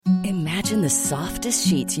Imagine the softest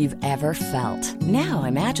sheets you've ever felt. Now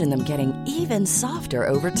imagine them getting even softer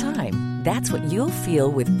over time. That's what you'll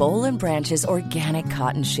feel with Boll and Branch's organic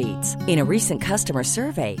cotton sheets. In a recent customer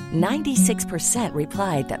survey, 96%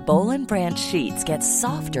 replied that Boll and Branch sheets get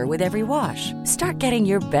softer with every wash. Start getting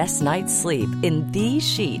your best night's sleep in these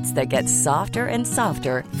sheets that get softer and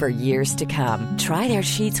softer for years to come. Try their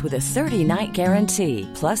sheets with a 30-night guarantee.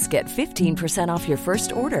 Plus, get 15% off your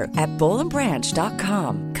first order at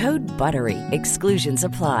bollandbranch.com. Code BUTTERY. Exclusions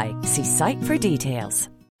apply. See site for details.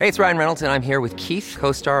 Hey, it's Ryan Reynolds, and I'm here with Keith,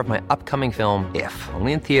 co-star of my upcoming film, If,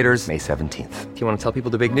 only in theaters May 17th. Do you want to tell people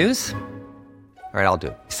the big news? All right, I'll do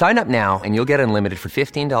it. Sign up now and you'll get unlimited for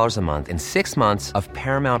 $15 a month and 6 months of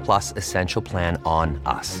Paramount Plus Essential Plan on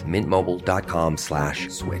us.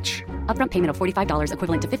 MintMobile.com/switch. Upfront payment of $45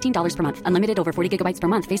 equivalent to $15 per month. Unlimited over 40 gigabytes per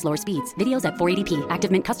month. Face lower speeds. Videos at 480p.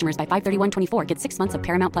 Active Mint customers by 531.24 get 6 months of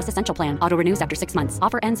Paramount Plus Essential Plan. Auto renews after 6 months.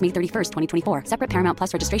 Offer ends May 31st, 2024. Separate Paramount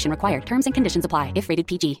Plus registration required. Terms and conditions apply if rated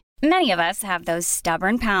PG. Many of us have those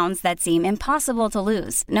stubborn pounds that seem impossible to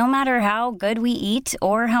lose, no matter how good we eat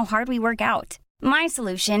or how hard we work out. My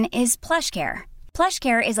solution is PlushCare.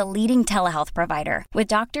 PlushCare is a leading telehealth provider with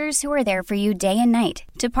doctors who are there for you day and night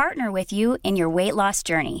to partner with you in your weight loss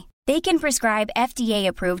journey. They can prescribe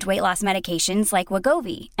FDA-approved weight loss medications like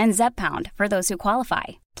Wegovy and Zepbound for those who qualify.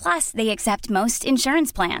 Plus, they accept most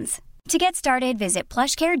insurance plans. To get started, visit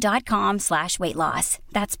plushcare.com/weightloss.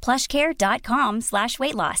 That's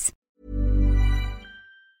plushcare.com/weightloss.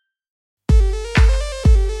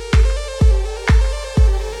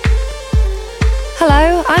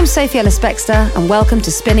 Hello, I'm Sophie Ellis-Bextor and welcome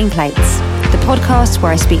to Spinning Plates, the podcast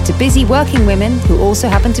where I speak to busy working women who also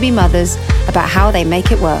happen to be mothers about how they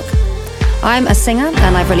make it work. I'm a singer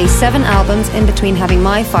and I've released 7 albums in between having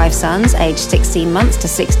my 5 sons, aged 16 months to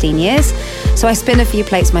 16 years, so I spin a few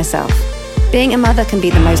plates myself. Being a mother can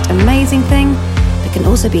be the most amazing thing, but can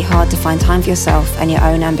also be hard to find time for yourself and your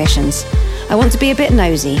own ambitions. I want to be a bit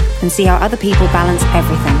nosy and see how other people balance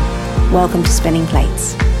everything. Welcome to Spinning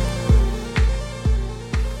Plates.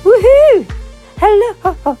 Woohoo!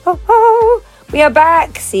 Hello! We are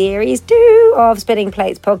back, series 2 of Spinning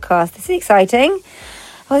Plates podcast. This is exciting.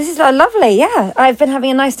 Well, this is lovely, yeah. I've been having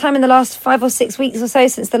a nice time in the last 5 or 6 weeks or so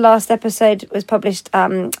since the last episode was published,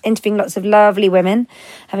 interviewing lots of lovely women,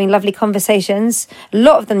 having lovely conversations, a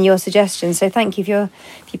lot of them your suggestions. So thank you if you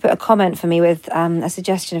put a comment for me with a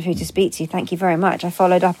suggestion of who to speak to. Thank you very much. I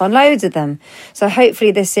followed up on loads of them. So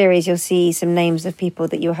hopefully this series you'll see some names of people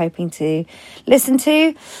that you're hoping to listen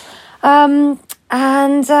to.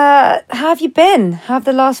 And how have you been? How have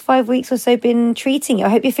the last 5 weeks or so been treating you? I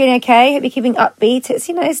hope you're feeling okay. I hope you're keeping upbeat. It's,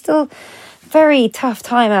 it's still very tough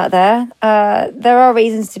time out there. There are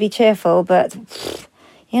reasons to be cheerful, but,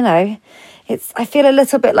 I feel a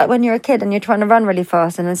little bit like when you're a kid and you're trying to run really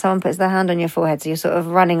fast and then someone puts their hand on your forehead, so you're sort of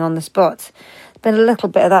running on the spot. There's been a little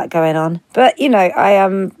bit of that going on. But, I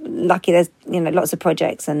am lucky there's, lots of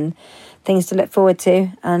projects and things to look forward to.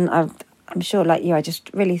 And I'm sure, like you, I just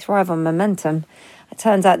really thrive on momentum. It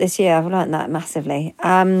turns out this year I've learned that massively.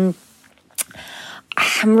 I'm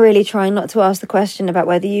really trying not to ask the question about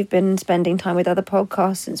whether you've been spending time with other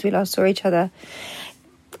podcasts since we last saw each other.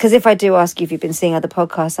 Because if I do ask you if you've been seeing other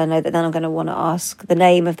podcasts, I know that then I'm going to want to ask the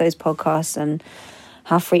name of those podcasts and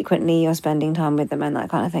how frequently you're spending time with them and that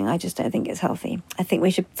kind of thing. I just don't think it's healthy. I think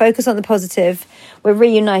we should focus on the positive. We're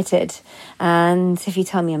reunited. And if you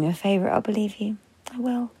tell me I'm your favourite, I'll believe you. I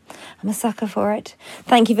will. I'm a sucker for it.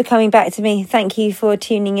 Thank you for coming back to me. Thank you for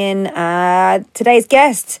tuning in. Today's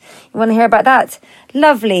guest, you want to hear about that?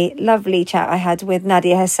 Lovely, lovely chat I had with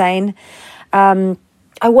Nadia Hussain. I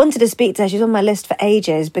wanted to speak to her. She's on my list for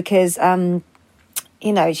ages because,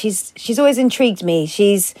 she's always intrigued me.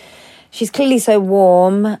 She's clearly so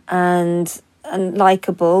warm and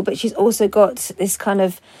likeable, but she's also got this kind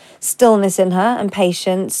of stillness in her and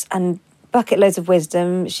patience and bucket loads of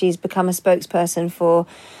wisdom. She's become a spokesperson for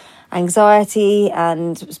anxiety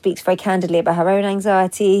and speaks very candidly about her own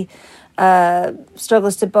anxiety,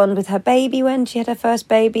 struggles to bond with her baby when she had her first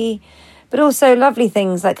baby, but also lovely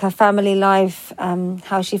things like her family life,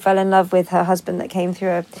 how she fell in love with her husband that she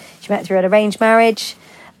met through an arranged marriage,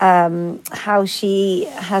 how she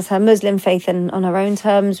has her Muslim faith on her own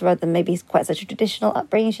terms rather than maybe quite such a traditional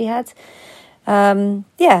upbringing she had.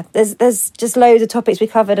 There's just loads of topics we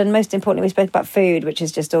covered, and most importantly we spoke about food, which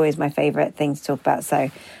is just always my favourite thing to talk about, so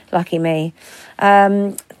lucky me.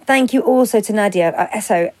 Thank you also to Nadia.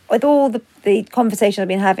 So with all the conversations I've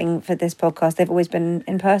been having for this podcast, they've always been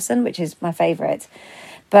in person, which is my favourite,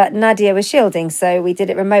 but Nadia was shielding, so we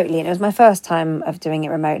did it remotely, and it was my first time of doing it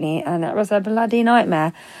remotely, and it was a bloody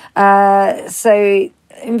nightmare. So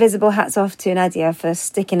invisible hats off to Nadia for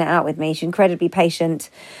sticking it out with me. She's incredibly patient.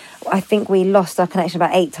 I think we lost our connection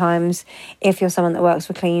about 8 times. If you're someone that works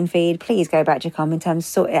for Clean Feed, please go back to your comment and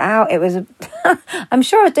sort it out. It was, I'm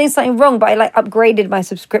sure I was doing something wrong, but I upgraded my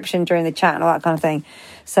subscription during the chat and all that kind of thing.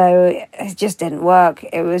 So it just didn't work.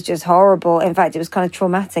 It was just horrible. In fact, it was kind of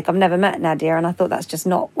traumatic. I've never met Nadia, and I thought that's just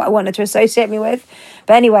not what I wanted to associate me with.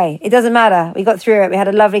 But anyway, it doesn't matter. We got through it. We had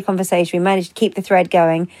a lovely conversation. We managed to keep the thread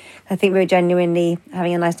going. I think we were genuinely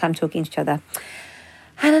having a nice time talking to each other.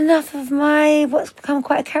 And enough of my what's become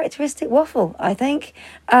quite a characteristic waffle, I think.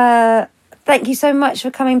 Thank you so much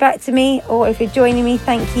for coming back to me, or if you're joining me,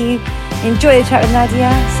 thank you. Enjoy the chat with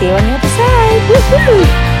Nadia. See you on the other side. Woo-hoo!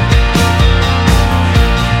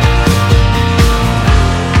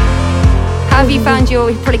 How have you found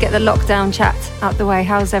we probably get the lockdown chat out the way.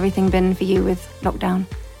 How's everything been for you with lockdown?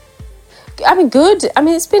 I mean, good. I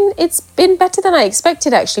mean, it's been better than I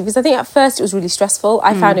expected, actually, because I think at first it was really stressful.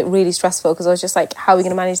 I found it really stressful because I was just like, how are we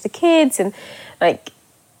going to manage the kids? And like,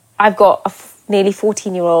 I've got a nearly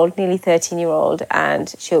 14-year-old, nearly 13-year-old,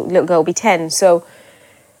 and little girl will be 10. So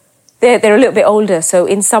they're a little bit older. So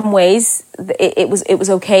in some ways, it was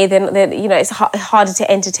okay. Then it's harder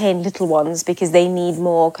to entertain little ones because they need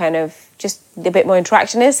more kind of just a bit more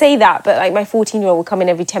interaction. I say that, but like my 14-year-old will come in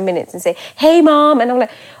every 10 minutes and say, "Hey, Mom," and I'm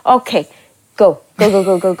like, "Okay. Go.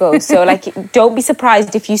 So, like, don't be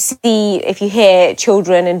surprised if you hear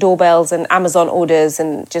children and doorbells and Amazon orders,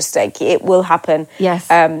 and just like it will happen. Yes.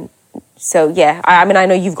 So yeah, I mean, I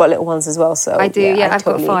know you've got little ones as well. So I do. Yeah, I've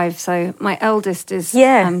got 5. So my eldest is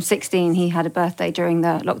 16. He had a birthday during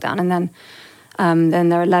the lockdown, and then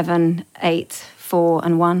they're 11, 8, 4,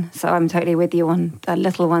 and 1. So I'm totally with you on the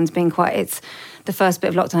little ones being quite. It's the first bit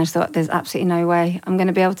of lockdown. I just thought, there's absolutely no way I'm going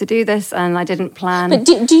to be able to do this, and I didn't plan. But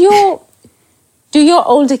do your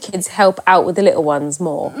older kids help out with the little ones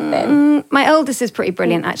more then? My eldest is pretty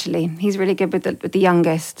brilliant, actually. He's really good with the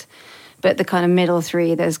youngest. But the kind of middle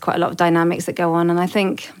 3, there's quite a lot of dynamics that go on. And I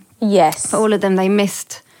think for all of them, they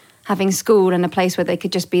missed having school and a place where they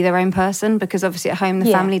could just be their own person, because obviously at home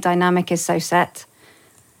the family dynamic is so set.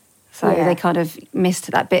 So they kind of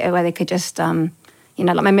missed that bit where they could just, like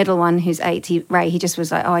my middle one who's 8, Ray, he just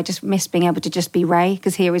was like, I just miss being able to just be Ray,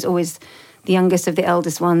 because he was always the youngest of the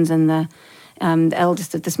eldest ones and the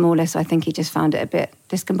eldest of the smallest. So I think he just found it a bit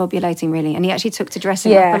discombobulating, really. And he actually took to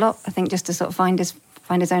dressing up a lot, I think, just to sort of find his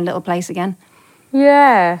own little place again.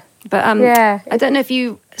 Yeah. But I don't know if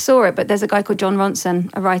you saw it, but there's a guy called John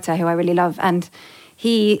Ronson, a writer who I really love, and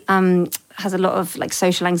he has a lot of like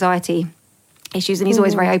social anxiety issues, and he's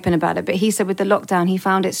always very open about it. But he said with the lockdown, he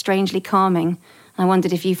found it strangely calming. And I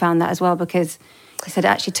wondered if you found that as well, because he said it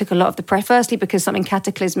actually took a lot of the pressure. Firstly, because something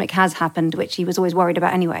cataclysmic has happened, which he was always worried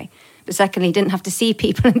about anyway. But secondly, he didn't have to see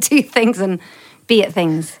people and do things and be at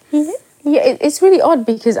things. Yeah, it's really odd,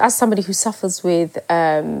 because as somebody who suffers with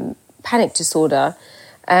panic disorder,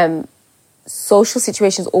 social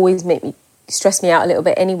situations always stress me out a little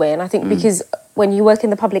bit anyway. And I think because when you work in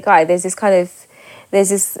the public eye, there's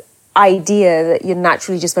this idea that you're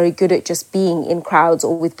naturally just very good at just being in crowds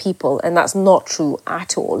or with people, and that's not true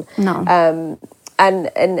at all. No. And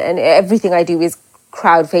everything I do is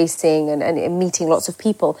crowd facing and meeting lots of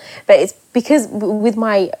people. But it's because with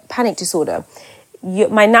my panic disorder,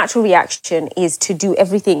 my natural reaction is to do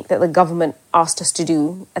everything that the government asked us to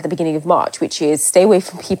do at the beginning of March, which is stay away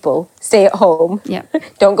from people, stay at home,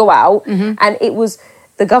 don't go out. And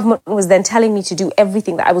the government was then telling me to do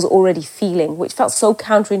everything that I was already feeling, which felt so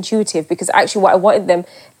counterintuitive, because actually what I wanted them,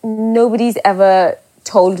 nobody's ever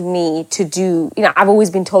told me to do, I've always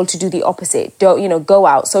been told to do the opposite. Don't, go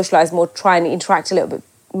out, socialise more, try and interact a little bit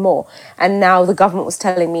more. And now the government was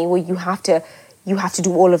telling me, well, you have to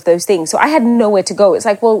do all of those things. So I had nowhere to go. It's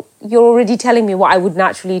like, well, you're already telling me what I would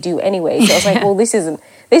naturally do anyway. So I was like, well, this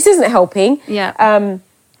isn't helping. Yeah.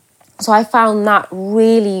 So I found that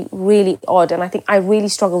really, really odd. And I think I really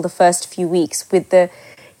struggled the first few weeks with the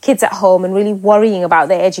kids at home and really worrying about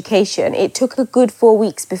their education. It took a good 4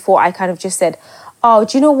 weeks before I kind of just said, oh,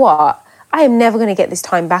 do you know what? I am never going to get this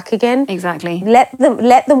time back again. Exactly. Let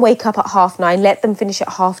them wake up at 9:30. Let them finish at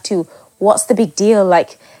 2:30. What's the big deal?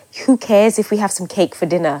 Like, who cares if we have some cake for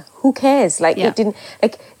dinner? Who cares? Like, it didn't,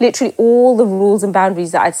 like, literally all the rules and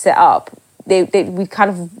boundaries that I'd set up, they're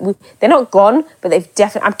not gone, but they've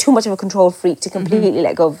definitely, I'm too much of a control freak to completely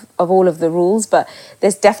let go of all of the rules, but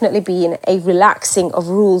there's definitely been a relaxing of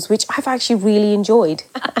rules, which I've actually really enjoyed.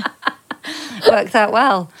 Worked out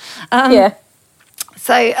well.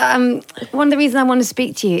 So one of the reasons I want to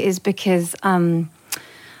speak to you is because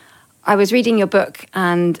I was reading your book,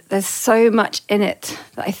 and there's so much in it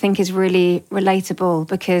that I think is really relatable,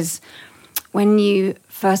 because when you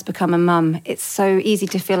first become a mum, it's so easy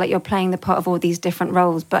to feel like you're playing the part of all these different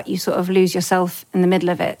roles, but you sort of lose yourself in the middle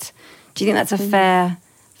of it. Do you think that's a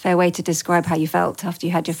fair way to describe how you felt after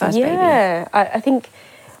you had your first baby? Yeah, I think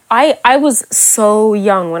I was so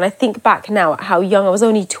young. When I think back now at how young, I was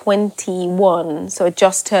only 21, so I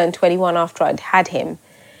just turned 21 after I'd had him.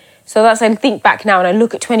 So that's, I think back now and I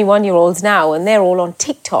look at 21-year-olds now and they're all on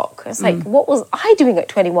TikTok. It's like, what was I doing at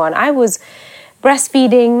 21? I was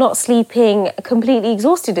breastfeeding, not sleeping, completely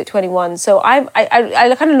exhausted at 21. So I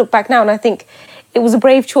kind of look back now and I think it was a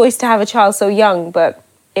brave choice to have a child so young, but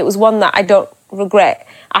it was one that I don't regret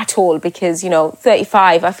at all because,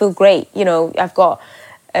 35, I feel great. I've got,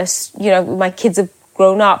 my kids have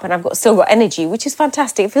grown up and I've still got energy, which is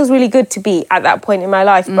fantastic. It feels really good to be at that point in my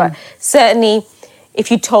life. But certainly, if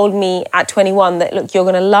you told me at 21 that, look, you're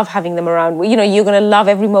going to love having them around, you're going to love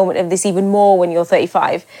every moment of this even more when you're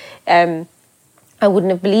 35, I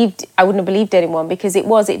wouldn't have believed anyone because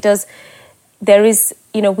there is,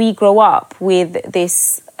 we grow up with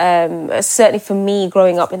this, certainly for me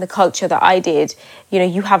growing up in the culture that I did,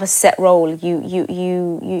 you have a set role.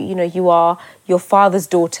 You are your father's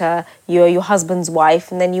daughter, you're your husband's wife,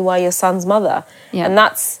 and then you are your son's mother. Yeah. And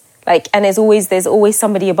that's and there's always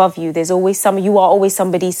somebody above you. You are always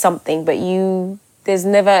somebody something, but there's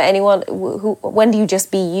never anyone when do you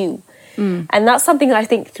just be you? And that's something that I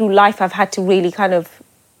think through life I've had to really kind of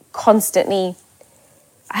constantly,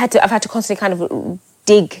 I've had to constantly kind of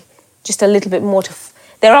dig just a little bit more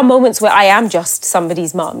there are moments where I am just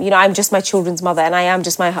somebody's mum. I'm just my children's mother and I am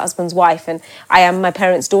just my husband's wife and I am my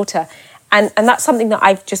parents' daughter. And that's something that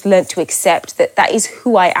I've just learned to accept, that is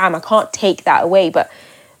who I am. I can't take that away. But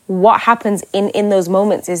what happens in those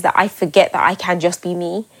moments is that I forget that I can just be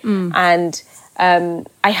me. And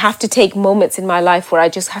I have to take moments in my life where I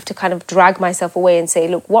just have to kind of drag myself away and say,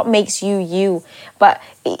 look, what makes you you? But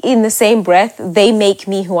in the same breath, they make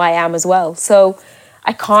me who I am as well. So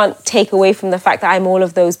I can't take away from the fact that I'm all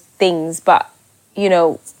of those things. But,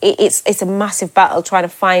 it's a massive battle trying to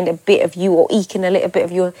find a bit of you or eking a little bit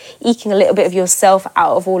of yourself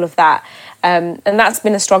out of all of that. And that's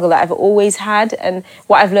been a struggle that I've always had. And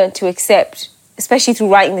what I've learned to accept, especially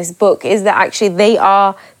through writing this book, is that actually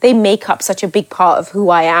they make up such a big part of who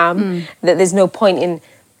I am that there's no point in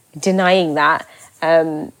denying that.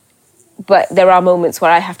 But there are moments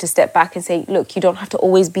where I have to step back and say, look, you don't have to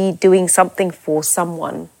always be doing something for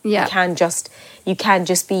someone. Yeah. You can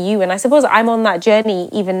just be you. And I suppose I'm on that journey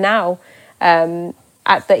even now. At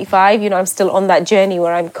 35, I'm still on that journey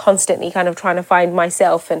where I'm constantly kind of trying to find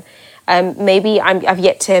myself. And maybe I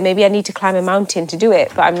need to climb a mountain to do it,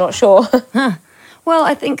 but I'm not sure. Well,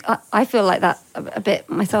 I think I feel like that a bit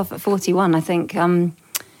myself at 41. I think,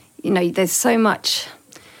 there's so much.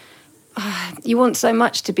 You want so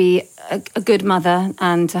much to be a good mother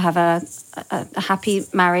and to have a happy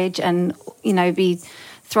marriage and, be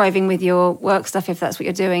thriving with your work stuff if that's what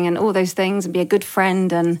you're doing and all those things and be a good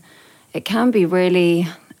friend. And it can be really,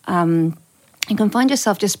 you can find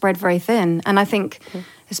yourself just spread very thin. And I think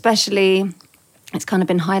especially it's kind of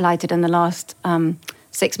been highlighted in the last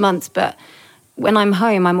 6 months, but when I'm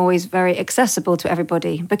home, I'm always very accessible to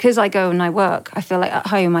everybody. Because I go and I work, I feel like at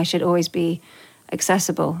home I should always be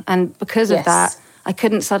accessible. And because of that, I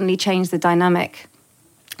couldn't suddenly change the dynamic.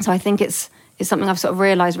 So I think it's something I've sort of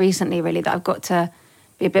realised recently, really, that I've got to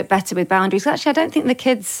be a bit better with boundaries. Actually, I don't think the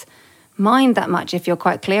kids mind that much if you're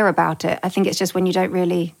quite clear about it. I think it's just when you don't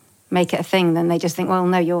really make it a thing, then they just think, well,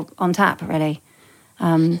 no, you're on tap, really.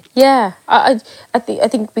 I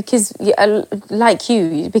think because, like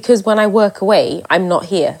you, because when I work away, I'm not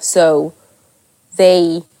here. So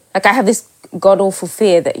I have this god-awful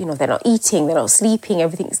fear that, they're not eating, they're not sleeping,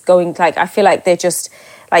 everything's going, I feel like they're just,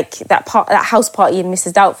 that house party in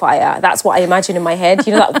Mrs. Doubtfire, that's what I imagine in my head.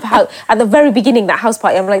 At the very beginning, that house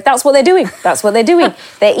party, I'm like, that's what they're doing.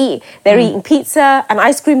 They're eating pizza and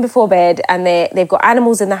ice cream before bed, and they've got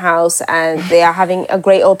animals in the house, and they are having a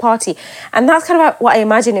great old party. And that's kind of what I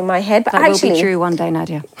imagine in my head. But that actually will be true one day,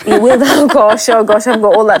 Nadia. It will. Oh gosh, I've got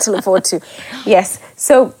all that to look forward to. Yes.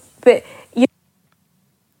 So, but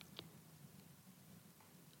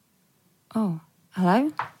oh,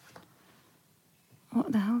 hello?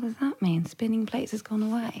 What the hell does that mean? Spinning plates has gone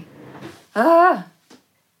away. Ah!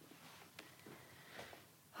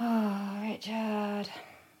 Oh, Richard.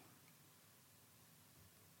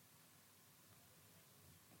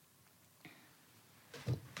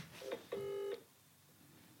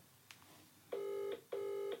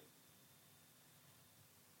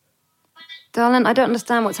 Darling, I don't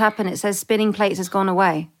understand what's happened. It says spinning plates has gone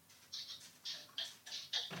away.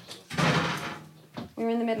 We were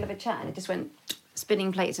in the middle of a chat and it just went,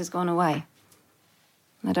 spinning plates has gone away.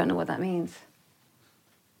 I don't know what that means.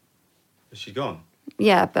 Is she gone?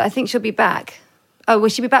 Yeah, but I think she'll be back. Oh, will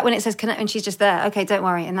she be back when it says connect and she's just there? Okay, don't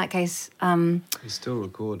worry. In that case... He's still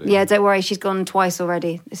recording. Yeah, don't worry. She's gone twice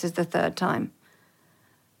already. This is the third time.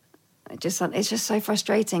 It's just so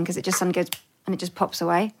frustrating because it just suddenly goes and it just pops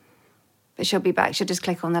away. But she'll be back. She'll just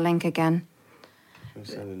click on the link again. Can I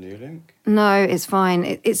send a new link? No, it's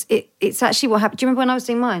fine. It's actually what happened. Do you remember when I was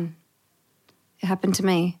doing mine? It happened to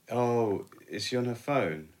me. Oh, is she on her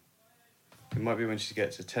phone? It might be when she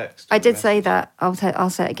gets a text. I did say that. I'll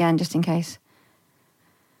say it again just in case.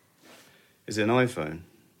 Is it an iPhone?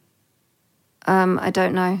 I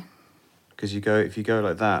don't know. Because if you go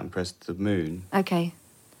like that and press the moon. Okay.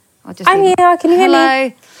 I'll just. I'm here. Can you hear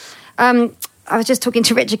me? Hello. I was just talking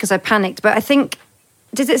to Richard because I panicked, but I think,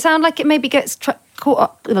 does it sound like it maybe gets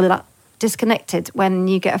disconnected when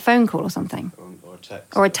you get a phone call or something? Or a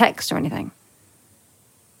text. Or a text or anything?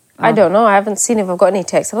 I don't know. I haven't seen if I've got any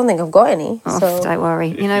texts. I don't think I've got any. Oh, so. don't worry.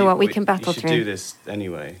 You know what? We can battle you should through. do this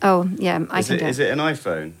anyway. Oh, yeah, I can do it. Is it an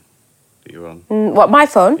iPhone that you're on? What, my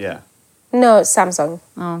phone? Yeah. No, it's Samsung.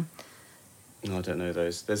 Oh. No, I don't know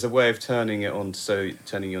those. There's a way of turning it on, so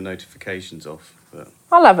turning your notifications off. But...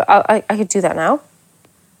 I'll have it. I could do that now.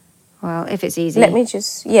 Well, if it's easy. Let me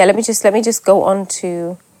just go on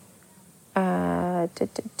to.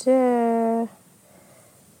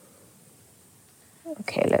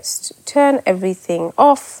 Okay, let's turn everything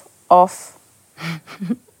off.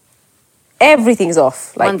 Everything's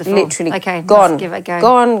off. Like Wonderful. literally Okay, gone. let's give it a go.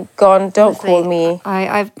 Gone. Don't Honestly, call me.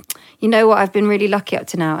 I've, you know what? I've been really lucky up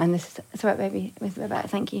to now, and this is right, baby.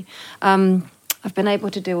 Thank you. I've been able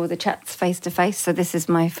to do all the chats face to face, so this is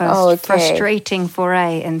my first frustrating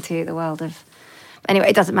foray into the world of. Anyway,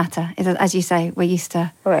 it doesn't matter. As you say, we're used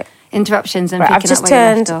to interruptions and picking I've just up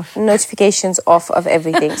where you left turned off. notifications off of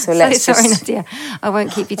everything. So let's sorry, just. Nadia. I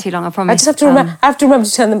won't keep you too long. I promise. I just have to remember. I have to remember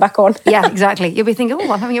to turn them back on. Yeah, exactly. You'll be thinking,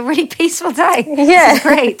 "Oh, I'm having a really peaceful day. Yeah, this is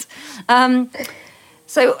great."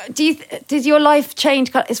 So, did your life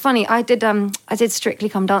change? It's funny. I did Strictly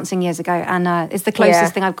Come Dancing years ago, and it's the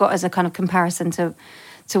closest thing I've got as a kind of comparison to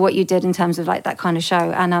what you did in terms of like that kind of show.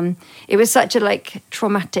 And it was such a like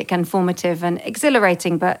traumatic and formative and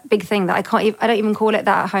exhilarating, but big thing that I don't even call it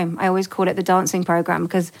that at home. I always call it the dancing program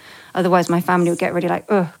because otherwise my family would get really like,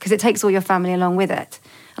 ugh, because it takes all your family along with it.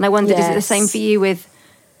 And I wondered, is it the same for you with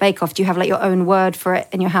Bake Off? Do you have like your own word for it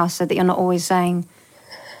in your house so that you're not always saying,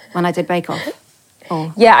 when I did Bake Off?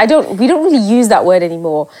 Yeah, we don't really use that word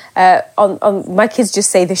anymore. On my kids just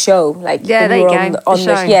say the show. Like yeah, there you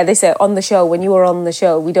go. They say on the show. When you were on the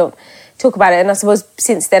show, we don't talk about it. And I suppose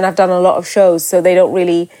since then I've done a lot of shows, so they don't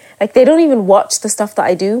really they don't even watch the stuff that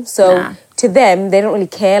I do. So to them, they don't really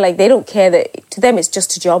care. Like they don't care that to them it's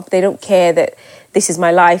just a job. They don't care that this is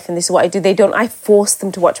my life and this is what I do. I force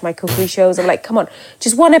them to watch my cookery shows. I'm like, come on,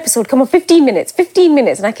 just one episode, come on, 15 minutes.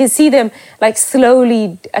 And I can see them like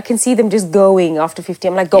slowly, I can see them just going after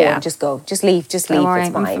 15. I'm like, go on, just go, just leave, Don't worry,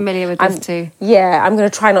 it's fine. I'm familiar with this too. Yeah, I'm going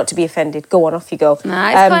to try not to be offended. Go on, off you go.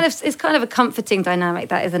 It's kind of a comforting dynamic,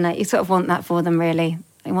 that, isn't it? You sort of want that for them, really.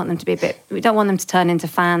 We want them to be we don't want them to turn into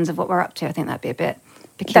fans of what we're up to. I think that'd be a bit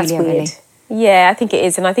peculiar, That's weird. really. Yeah, I think it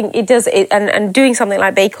is, and I think it does. And doing something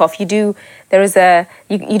like Bake Off, you don't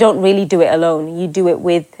really do it alone. You do it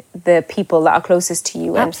with the people that are closest to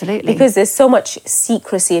you. Absolutely, because there's so much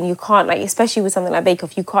secrecy, and you can't especially with something like Bake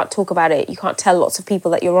Off, you can't talk about it. You can't tell lots of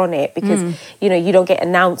people that you're on it because you don't get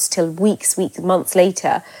announced till weeks, months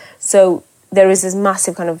later. So there is this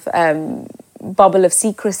massive kind of bubble of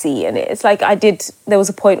secrecy, and it's like there was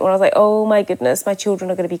a point where I was like, oh my goodness, my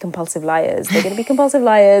children are going to be compulsive liars. They're going to be compulsive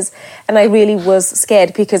liars. And I really was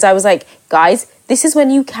scared because I was like, guys, this is when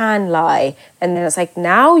you can lie. And then it's like,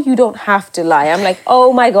 now you don't have to lie. I'm like,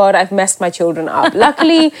 oh my God, I've messed my children up.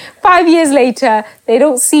 Luckily, 5 years later, they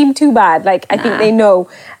don't seem too bad. Like, I think they know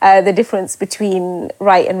the difference between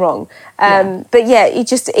right and wrong. But yeah,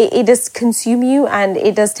 it does consume you and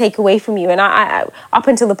it does take away from you. And I up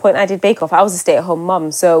until the point I did Bake Off, I was a stay-at-home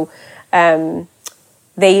mum. So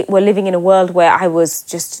they were living in a world where I was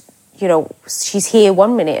just, she's here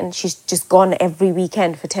 1 minute and she's just gone every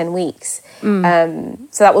weekend for 10 weeks.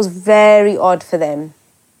 So that was very odd for them.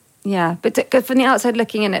 Yeah, but from the outside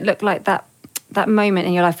looking in, it looked like that moment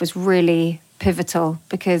in your life was really pivotal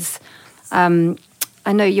because I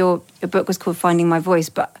know your book was called Finding My Voice,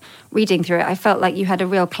 but reading through it, I felt like you had a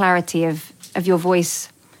real clarity of your voice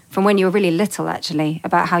from when you were really little, actually,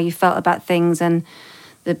 about how you felt about things and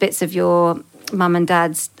the bits of your mum and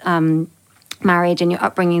dad's marriage and your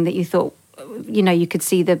upbringing that you thought, you could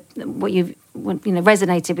see what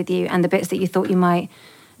resonated with you and the bits that you thought you might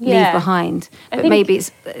leave behind. But maybe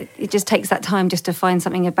it just takes that time just to find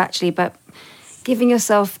something but giving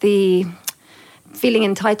yourself the feeling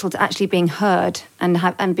entitled to actually being heard and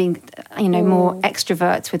being, more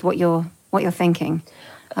extrovert with what you're thinking.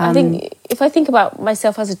 I think if I think about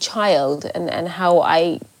myself as a child and how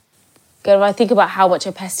I think about how much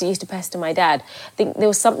I used to pester my dad, I think there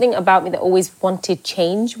was something about me that always wanted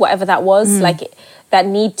change, whatever that was, that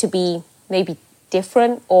need to be maybe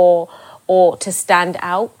different or to stand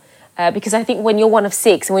out. Because I think when you're one of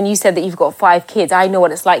 6, and when you said that you've got 5 kids, I know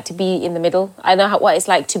what it's like to be in the middle. I know what it's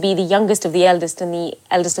like to be the youngest of the eldest and the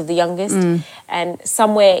eldest of the youngest. And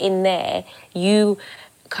somewhere in there, you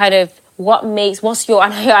kind of, I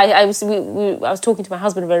was talking to my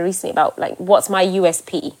husband very recently about, like, what's my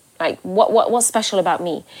USP? Like, what's special about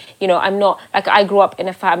me? I'm not, like, I grew up in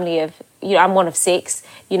a family of, I'm one of 6.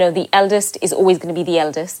 The eldest is always going to be the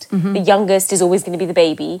eldest. The youngest is always going to be the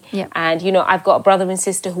baby. Yep. And, I've got a brother and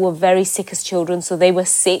sister who were very sick as children. So they were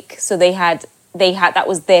sick. So they had, that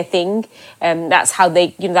was their thing. That's how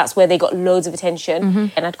they, that's where they got loads of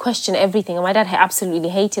attention. And I'd question everything. And my dad absolutely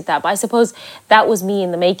hated that. But I suppose that was me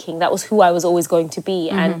in the making. That was who I was always going to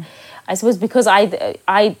be. And I suppose because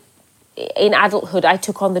I in adulthood, I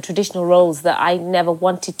took on the traditional roles that I never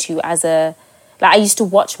wanted to I used to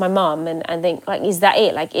watch my mum and think, like, is that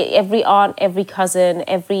it? Like, every aunt, every cousin,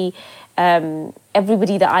 everybody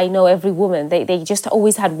that I know, every woman, they just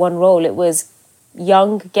always had one role. It was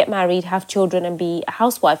young, get married, have children, and be a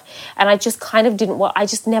housewife. And I just kind of I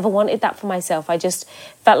just never wanted that for myself. I just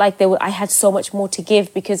felt like I had so much more to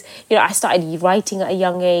give because, I started writing at a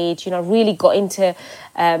young age, really got into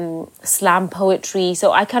slam poetry.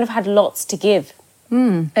 So I kind of had lots to give.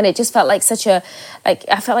 And it just felt like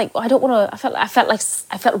I felt like I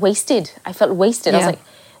felt wasted. I felt wasted. Yeah. I was like,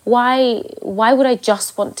 why would I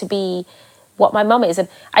just want to be what my mum is? And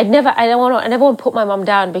I never want to put my mum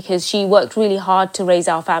down because she worked really hard to raise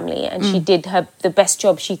our family and she did the best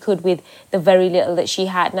job she could with the very little that she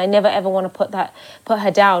had. And I never ever want to put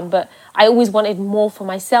her down, but I always wanted more for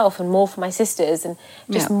myself and more for my sisters and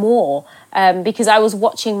just more. Because I was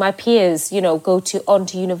watching my peers, go on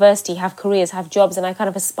to university, have careers, have jobs, and I kind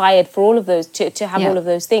of aspired for all of those, to have all of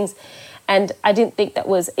those things. And I didn't think that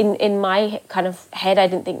was, in my kind of head, I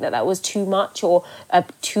didn't think that was too much or a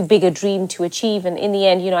too big a dream to achieve. And in the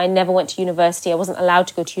end, I never went to university. I wasn't allowed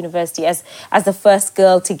to go to university. As the first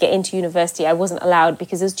girl to get into university, I wasn't allowed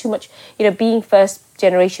because there's too much, being first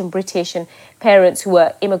generation British and parents who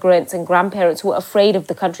were immigrants and grandparents who were afraid of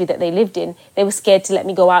the country that they lived in. They were scared to let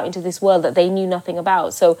me go out into this world that they knew nothing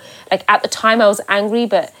about. So, like, at the time I was angry,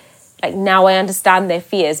 but, like, now I understand their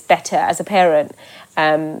fears better as a parent.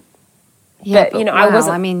 But wow. I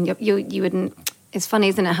wasn't. I mean, you wouldn't. It's funny,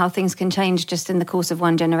 isn't it, how things can change just in the course of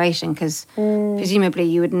one generation? Because presumably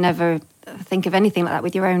you would never think of anything like that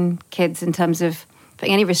with your own kids in terms of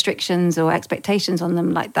putting any restrictions or expectations on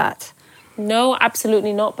them like that. No,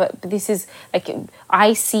 absolutely not. But this is, like,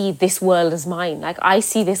 I see this world as mine. Like, I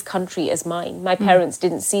see this country as mine. My parents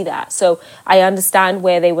didn't see that. So I understand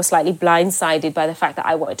where they were slightly blindsided by the fact that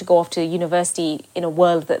I wanted to go off to university in a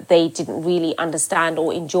world that they didn't really understand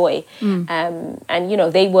or enjoy. And,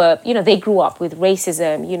 they grew up with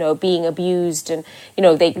racism, being abused and,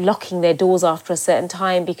 they locking their doors after a certain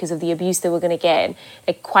time because of the abuse they were going to get. And,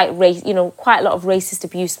 like, quite a lot of racist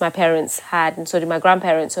abuse my parents had, and so did my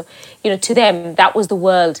grandparents. So, to them, that was the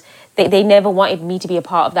world. They never wanted me to be a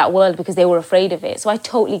part of that world because they were afraid of it. So I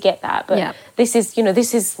totally get that. But this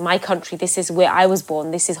is my country. This is where I was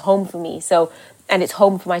born. This is home for me. So, and it's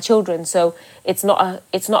home for my children. So it's not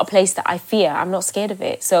a place that I fear. I'm not scared of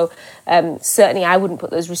it. So certainly I wouldn't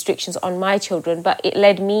put those restrictions on my children. But it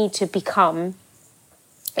led me to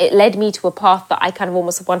a path that I kind of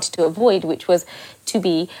almost wanted to avoid, which was to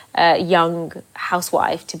be a young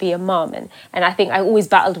housewife, to be a mum. And I think I always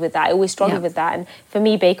battled with that. I always struggled with that. And for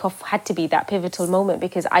me, Bake Off had to be that pivotal moment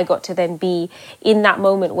because I got to then be in that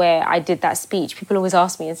moment where I did that speech. People always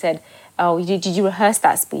asked me and said, oh, did you rehearse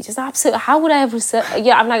that speech? I said, absolutely. How would I have rehearsed?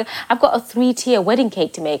 Yeah, I'm like, I've got a 3-tier wedding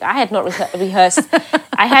cake to make. I had not rehearsed.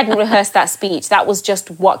 I hadn't rehearsed that speech. That was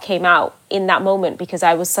just what came out in that moment because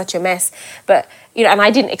I was such a mess. But, and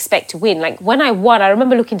I didn't expect to win. Like, when I won, I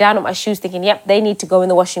remember looking down at my shoes thinking, yep, they need to go in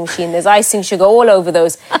the washing machine. There's icing sugar all over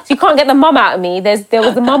those. So you can't get the mum out of me.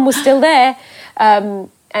 The mum was still there.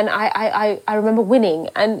 And I remember winning.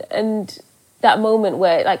 And that moment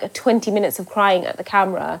where, like, 20 minutes of crying at the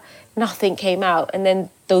camera, nothing came out, and then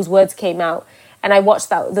those words came out, and I watch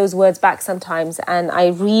those words back sometimes, and I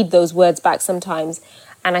read those words back sometimes,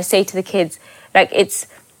 and I say to the kids, like,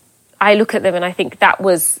 I look at them and I think that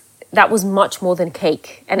was much more than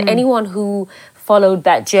cake. And anyone who followed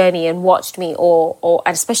that journey and watched me, or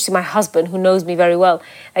and especially my husband, who knows me very well,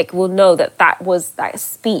 like, will know that was that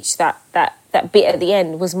speech, that that bit at the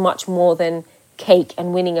end was much more than cake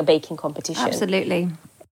and winning a baking competition. Absolutely.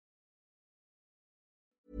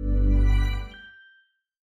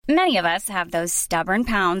 Many of us have those stubborn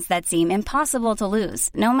pounds that seem impossible to lose,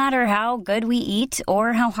 no matter how good we eat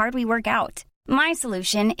or how hard we work out. My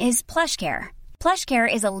solution is PlushCare.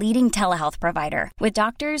 PlushCare is a leading telehealth provider with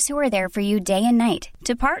doctors who are there for you day and night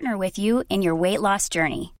to partner with you in your weight loss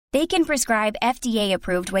journey. They can prescribe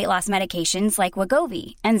FDA-approved weight loss medications like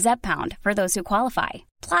Wegovy and Zepbound for those who qualify.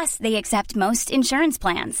 Plus, they accept most insurance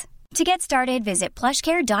plans. To get started, visit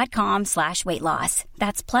plushcare.com/weightloss.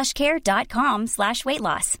 That's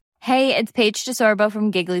plushcare.com/weightloss. Hey, it's Paige DeSorbo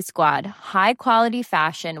from Giggly Squad. High quality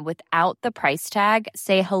fashion without the price tag.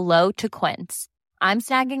 Say hello to Quince. I'm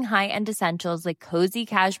snagging high-end essentials like cozy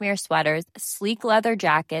cashmere sweaters, sleek leather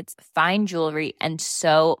jackets, fine jewelry, and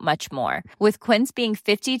so much more. With Quince being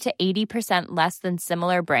 50 to 80% less than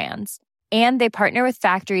similar brands. And they partner with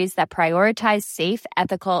factories that prioritize safe,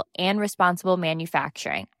 ethical, and responsible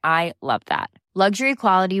manufacturing. I love that. Luxury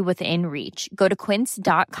quality within reach. Go to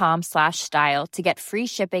quince.com/style to get free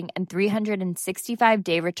shipping and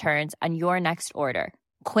 365-day returns on your next order.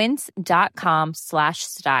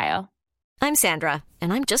 Quince.com/style. I'm Sandra,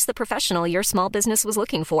 and I'm just the professional your small business was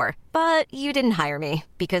looking for. But you didn't hire me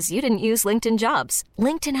because you didn't use LinkedIn Jobs.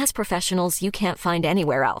 LinkedIn has professionals you can't find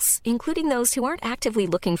anywhere else, including those who aren't actively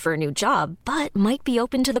looking for a new job, but might be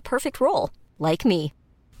open to the perfect role, like me.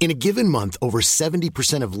 In a given month, over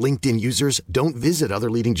 70% of LinkedIn users don't visit other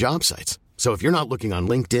leading job sites. So if you're not looking on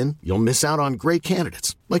LinkedIn, you'll miss out on great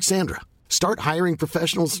candidates like Sandra. Start hiring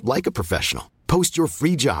professionals like a professional. Post your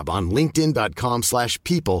free job on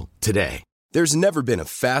linkedin.com/people today. There's never been a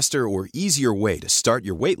faster or easier way to start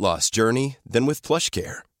your weight loss journey than with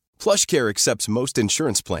PlushCare. PlushCare accepts most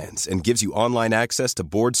insurance plans and gives you online access to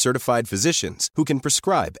board-certified physicians who can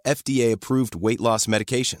prescribe FDA-approved weight loss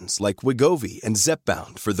medications like Wegovy and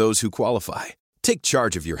Zepbound for those who qualify. Take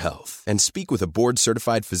charge of your health and speak with a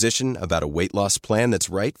board-certified physician about a weight loss plan that's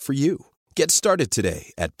right for you. Get started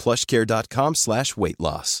today at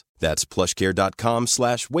plushcare.com/weightloss. That's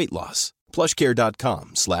plushcare.com/weightloss.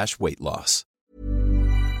 plushcare.com/weightloss.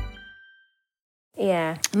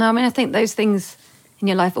 Yeah. No, I mean, I think those things in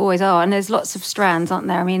your life always are. And there's lots of strands, aren't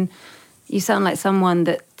there? I mean, you sound like someone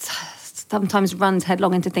that sometimes runs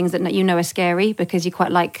headlong into things that you know are scary because you feel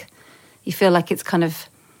like it's kind of,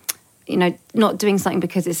 not doing something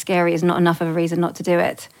because it's scary is not enough of a reason not to do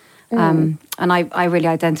it. And I really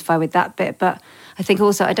identify with that bit. But I think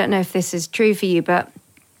also, I don't know if this is true for you, but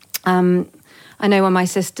I know when my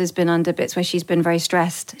sister's been under bits where she's been very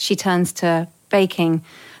stressed, she turns to baking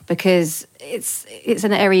because it's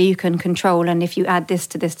an area you can control. And if you add this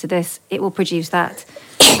to this to this, it will produce that.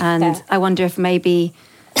 And I wonder if maybe,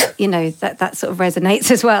 that sort of resonates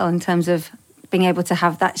as well in terms of being able to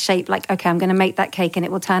have that shape, like, okay, I'm going to make that cake and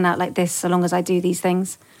it will turn out like this so long as I do these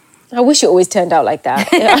things. I wish it always turned out like that.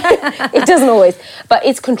 It doesn't always. But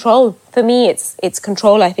it's control. For me, it's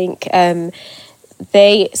control, I think.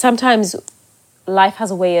 Sometimes life has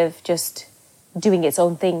a way of just doing its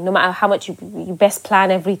own thing. No matter how much you best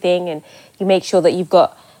plan everything and you make sure that you've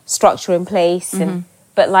got structure in place.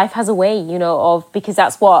 But life has a way, because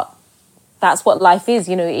that's what life is.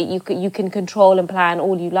 You can control and plan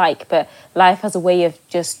all you like, but life has a way of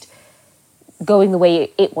just going the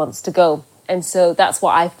way it wants to go. And so that's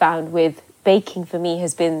what I've found with baking for me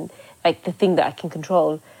has been like the thing that I can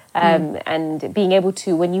control. And being able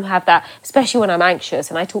to, when you have that, especially when I'm anxious,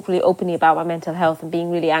 and I talk really openly about my mental health and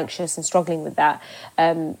being really anxious and struggling with that,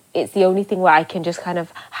 it's the only thing where I can just kind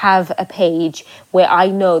of have a page where I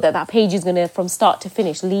know that page is going to, from start to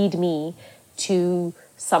finish, lead me to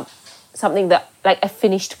something that, like a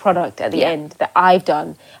finished product at the end that I've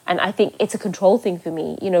done. And I think it's a control thing for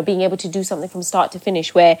me, being able to do something from start to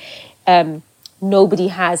finish where nobody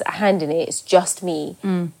has a hand in it, it's just me.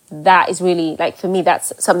 That is really, like, for me,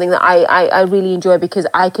 that's something that I really enjoy because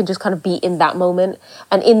I can just kind of be in that moment.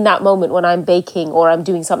 And in that moment when I'm baking or I'm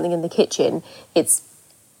doing something in the kitchen,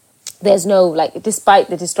 there's no, like, despite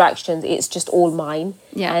the distractions, it's just all mine.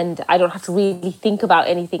 Yeah. And I don't have to really think about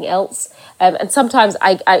anything else. And sometimes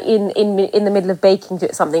I in the middle of baking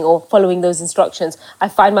something or following those instructions, I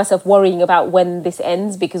find myself worrying about when this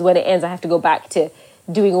ends, because when it ends, I have to go back to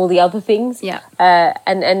doing all the other things. Yeah.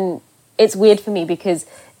 And it's weird for me because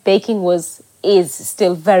baking is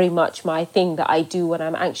still very much my thing that I do when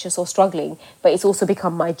I'm anxious or struggling, but it's also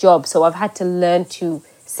become my job. So I've had to learn to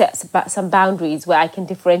set some boundaries where I can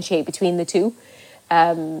differentiate between the two.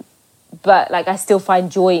 But like, I still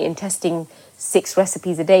find joy in testing 6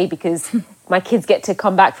 recipes a day because my kids get to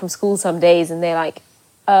come back from school some days and they're like,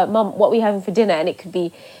 Mum, what are we having for dinner? And it could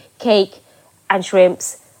be cake and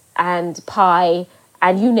shrimps and pie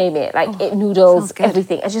and you name it, like noodles,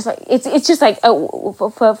 everything. It's just like it's just like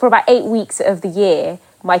for about 8 weeks of the year,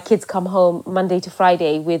 my kids come home Monday to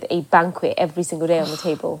Friday with a banquet every single day on the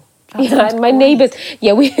table. Yeah, and my neighbours,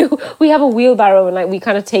 we have a wheelbarrow and like we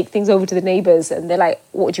kind of take things over to the neighbours and they're like,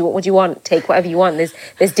 what do you want? Take whatever you want.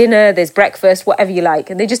 There's dinner, there's breakfast, whatever you like,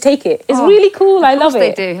 and they just take it. It's really cool. I love it.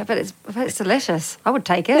 They do. I bet it's delicious. I would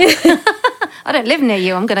take it. I don't live near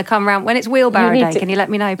you. I'm going to come round when it's wheelbarrow day. Can you let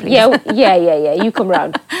me know, please? Yeah. You come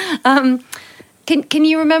round. Can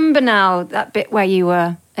you remember now that bit where you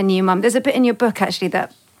were a new mum? There's a bit in your book actually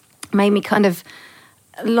that made me kind of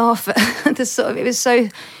laugh at the sort of, it was so,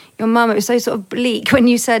 your mum, it was so sort of bleak when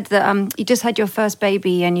you said that you just had your first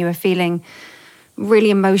baby and you were feeling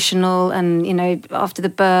really emotional and, you know, after the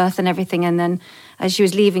birth and everything. And then as she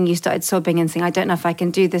was leaving, you started sobbing and saying, I don't know if I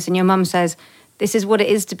can do this. And your mum says, this is what it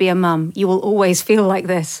is to be a mum. You will always feel like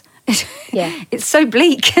this. Yeah. It's so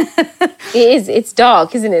bleak. It is. It's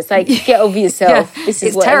dark, isn't it? It's like, get over yourself. Yeah. This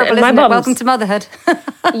is terrible, isn't it? Welcome to motherhood.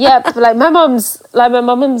 Yeah, but like my mum's,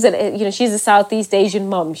 you know, she's a Southeast Asian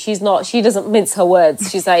mum. She doesn't mince her words.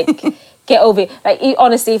 She's like, get over it. Like,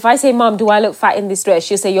 honestly, if I say, Mum, do I look fat in this dress?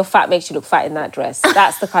 She'll say, your fat makes you look fat in that dress.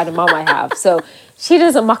 That's the kind of mum I have. So she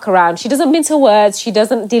doesn't muck around. She doesn't mince her words. She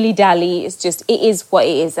doesn't dilly-dally. It's just, it is what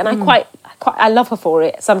it is. And I love her for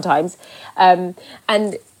it sometimes. And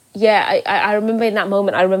yeah, I remember in that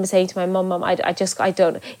moment, I remember saying to my mum, I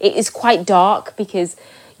don't, it is quite dark because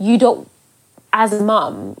you don't, as a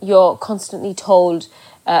mum, you're constantly told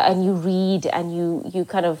and you read and you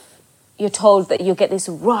kind of, you're told that you'll get this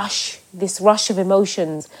rush of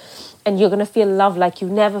emotions and you're going to feel love like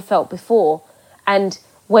you've never felt before. And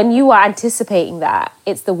when you are anticipating that,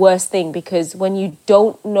 it's the worst thing because when you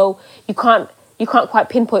don't know, you can't quite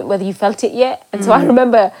pinpoint whether you felt it yet. And so I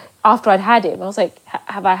remember after I'd had him, I was like,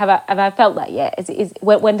 have I felt that yet?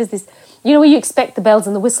 When does this, you know, where you expect the bells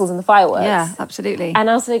and the whistles and the fireworks? Yeah, absolutely. And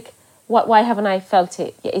I was like, why haven't I felt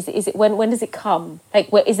it? Is it when does it come? Like,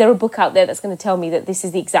 is there a book out there that's going to tell me that this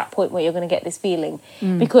is the exact point where you're going to get this feeling?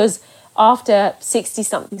 Because after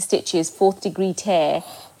 60-something stitches, 4th degree tear,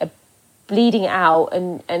 bleeding out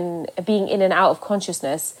and being in and out of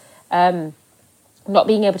consciousness, not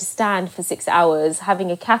being able to stand for 6 hours,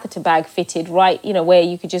 having a catheter bag fitted right, you know, where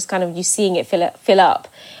you could just kind of, you seeing it fill up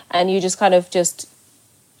and you just kind of just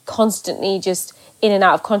constantly just in and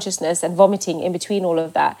out of consciousness and vomiting in between all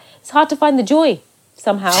of that. It's hard to find the joy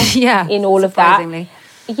somehow in all of that.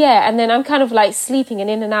 Yeah, and then I'm kind of like sleeping and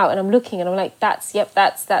in and out and I'm looking and I'm like, that's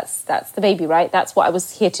the baby, right? That's what I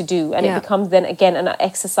was here to do. And it becomes then again an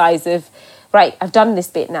exercise of, right, I've done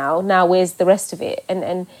this bit now where's the rest of it?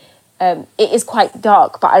 And it is quite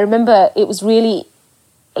dark, but I remember it was really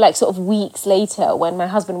like sort of weeks later when my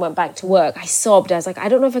husband went back to work, I sobbed. I was like, I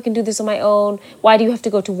don't know if I can do this on my own. Why do you have to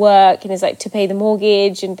go to work? And it's like to pay the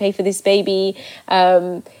mortgage and pay for this baby.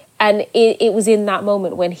 And it was in that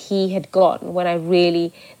moment when he had gone, when I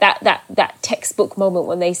really, that textbook moment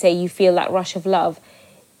when they say you feel that rush of love,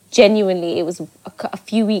 genuinely, it was a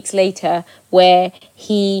few weeks later where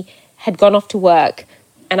he had gone off to work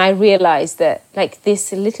and I realized that like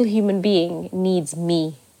this little human being needs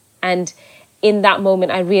me. And in that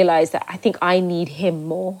moment, I realized that I think I need him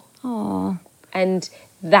more. Aww. And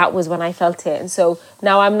that was when I felt it. And so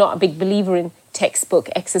now I'm not a big believer in textbook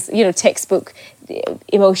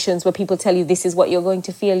emotions where people tell you this is what you're going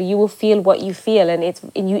to feel. You will feel what you feel, and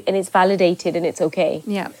it's validated, and it's okay.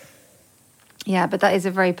 Yeah, but that is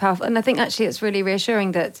a very powerful. And I think actually it's really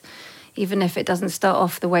reassuring that even if it doesn't start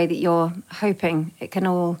off the way that you're hoping, it can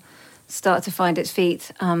all start to find its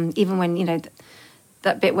feet. Even when, you know,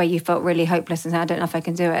 that bit where you felt really hopeless and said, I don't know if I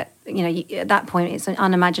can do it. You know, at that point, it's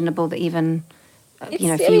unimaginable that even, you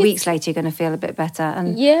know, a few weeks later, you're going to feel a bit better.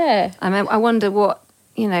 And I mean, I wonder what,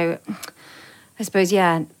 you know, I suppose, you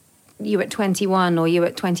at 21 or you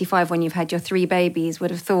at 25 when you've had your 3 babies would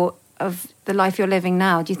have thought of the life you're living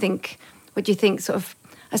now. Would you think sort of,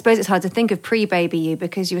 I suppose it's hard to think of pre-baby you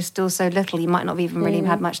because you were still so little. You might not have even really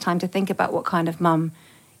had much time to think about what kind of mum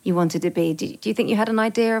you wanted to be. Do you think you had an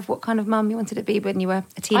idea of what kind of mum you wanted to be when you were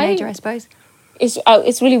a teenager, I suppose?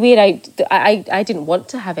 It's really weird. I didn't want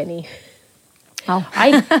to have any. Oh.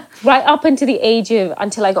 Right up until the age of,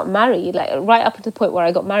 until I got married, like right up to the point where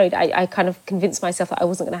I got married, I kind of convinced myself that I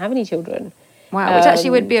wasn't going to have any children. Wow, which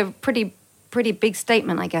actually would be a pretty big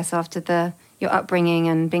statement, I guess, after your upbringing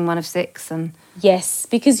and being one of 6. And yes,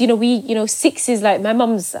 because, you know, 6 is like, my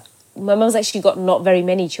mum's actually got not very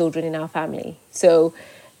many children in our family. So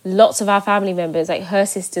lots of our family members, like her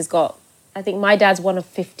sister's got, I think my dad's one of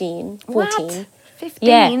 14. What? 15?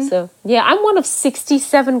 Yeah, so I'm one of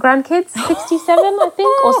 67 grandkids. 67, I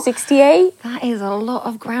think, or 68. That is a lot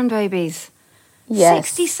of grandbabies. Yes.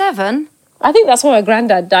 67? I think that's why my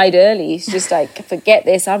granddad died early. He's just like, forget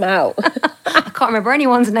this, I'm out. I can't remember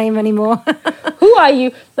anyone's name anymore. Who are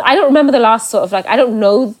you? I don't remember the last sort of I don't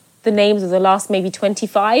know the names of the last maybe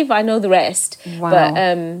 25. I know the rest. Wow. But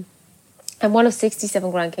I'm one of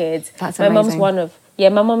 67 grandkids. That's my amazing. My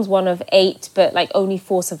mum's one of 8, but only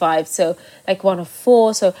 4 survived. So one of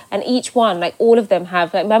 4. So, and each one, all of them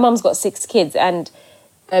have, my mum's got 6 kids. And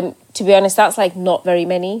to be honest, that's not very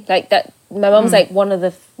many. That, my mum's one of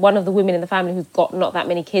the women in the family who's got not that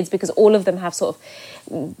many kids, because all of them have sort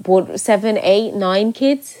of 7, 8, 9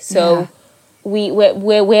 kids. So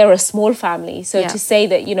we're a small family. So to say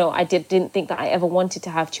that, I didn't think that I ever wanted to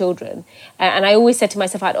have children. And I always said to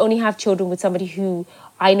myself, I'd only have children with somebody who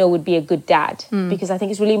I know would be a good dad, because I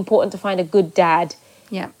think it's really important to find a good dad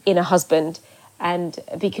in a husband. And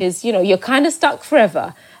because, you're kind of stuck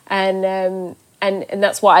forever. And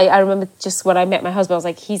that's why I remember just when I met my husband, I was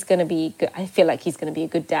like, he's going to be good. I feel like he's going to be a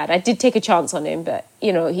good dad. I did take a chance on him, but,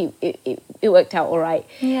 it worked out all right.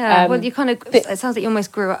 Yeah, well, you kind of, it sounds like you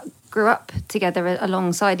almost grew up together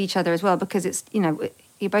alongside each other as well, because it's,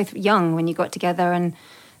 you're both young when you got together and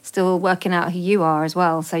still working out who you are as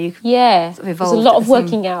well. So you sort of evolved. There's a lot of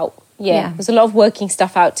working out. Yeah, there's a lot of working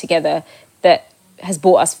stuff out together that has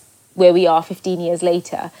brought us where we are 15 years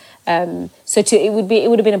later. So it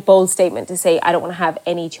would have been a bold statement to say I don't want to have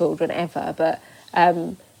any children ever, but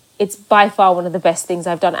it's by far one of the best things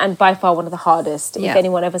I've done, and by far one of the hardest. If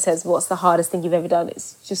anyone ever says what's the hardest thing you've ever done,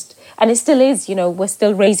 it's just, and it still is. We're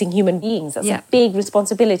still raising human beings. That's a big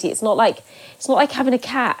responsibility. It's not like having a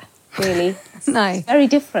cat, really. No, it's very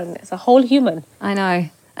different. It's a whole human. I know,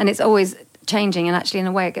 and it's always changing. And actually, in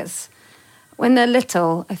a way, it gets, when they're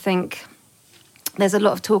little, I think there's a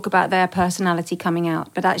lot of talk about their personality coming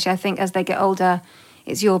out. But actually, I think as they get older,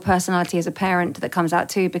 it's your personality as a parent that comes out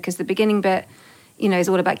too, because the beginning bit, is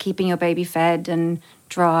all about keeping your baby fed and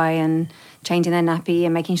dry and changing their nappy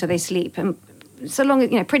and making sure they sleep. And so long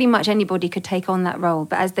as, pretty much anybody could take on that role.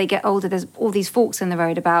 But as they get older, there's all these forks in the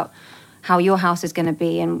road about how your house is going to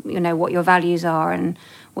be and, what your values are and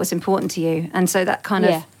what's important to you. And so that kind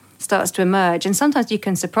of starts to emerge. And sometimes you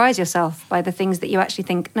can surprise yourself by the things that you actually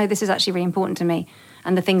think, no, this is actually really important to me,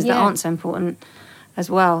 and the things that aren't so important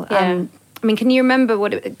as well. Yeah. Can you remember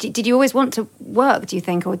did you always want to work, do you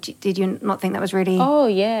think, or did you not think that was really... Oh,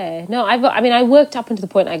 yeah. No, I worked up until the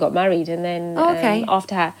point I got married, and then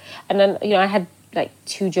after, and then, I had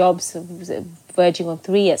 2 jobs, verging on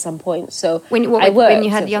 3 at some point. So when you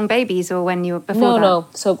had young babies, or when you were before that? No.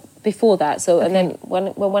 So before that. So and then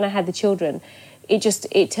when I had the children,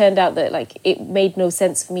 it turned out that it made no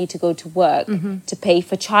sense for me to go to work to pay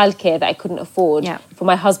for childcare that I couldn't afford, for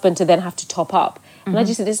my husband to then have to top up. And I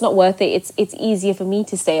just said, it's not worth it. It's easier for me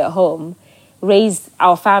to stay at home, raise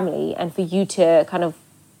our family, and for you to kind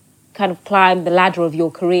of climb the ladder of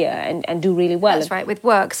your career and do really well. That's right, with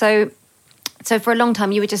work. So for a long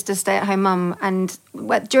time, you were just a stay-at-home mum. And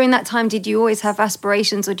during that time, did you always have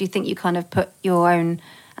aspirations, or do you think you kind of put your own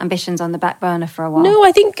ambitions on the back burner for a while? No,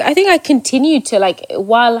 I think I continued to,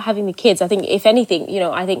 while having the kids, I think, if anything,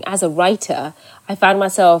 I think as a writer, I found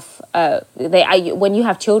myself, when you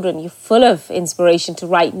have children, you're full of inspiration to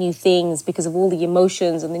write new things because of all the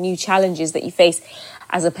emotions and the new challenges that you face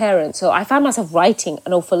as a parent. So I found myself writing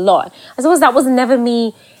an awful lot. I suppose that was never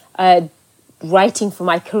me writing for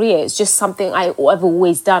my career. It's just something I've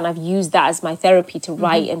always done. I've used that as my therapy to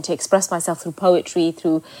write and to express myself through poetry,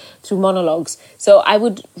 through monologues. So I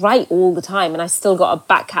would write all the time, and I still got a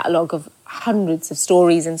back catalogue of hundreds of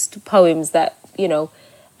stories and poems that,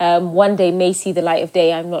 one day may see the light of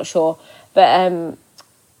day, I'm not sure. But Mum,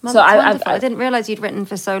 so I didn't realise you'd written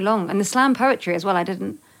for so long. And the slam poetry as well, I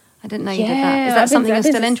didn't know you did that. Is that something you're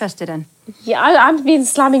still interested in? Yeah, I've been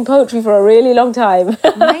slamming poetry for a really long time.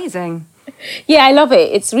 Amazing. Yeah, I love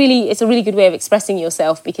it. It's a really good way of expressing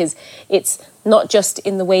yourself, because it's not just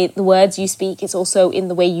in the way the words you speak, it's also in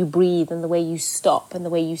the way you breathe and the way you stop and the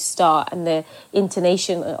way you start and the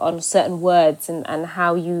intonation on certain words and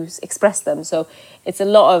how you express them. So it's a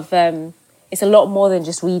lot more than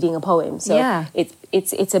just reading a poem. So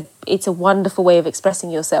it's a wonderful way of expressing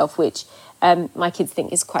yourself, which my kids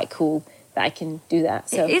think is quite cool. That I can do that.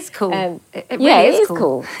 So it is cool. It really is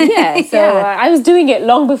cool. Yeah. So I was doing it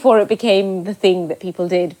long before it became the thing that people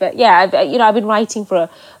did. But yeah, I've been writing for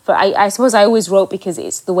I suppose I always wrote because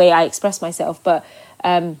it's the way I express myself. But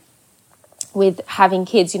with having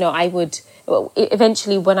kids, I would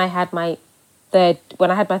eventually, when I had my third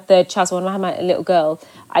child, so when I had my little girl,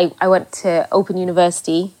 I went to Open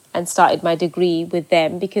University and started my degree with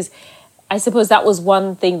them, because I suppose that was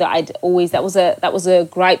one thing that that was a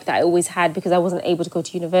gripe that I always had, because I wasn't able to go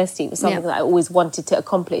to university. It was something that I always wanted to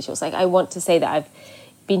accomplish. It was like, I want to say that I've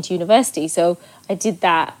been to university. So I did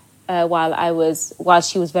that while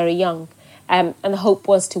she was very young. And the hope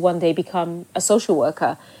was to one day become a social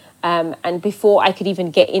worker. And before I could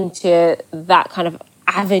even get into that kind of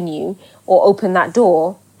avenue or open that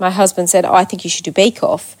door, my husband said, I think you should do Bake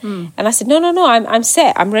Off. And I said, no, I'm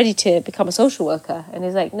set. I'm ready to become a social worker. And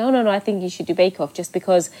he's like, no, I think you should do Bake Off, just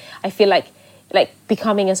because I feel like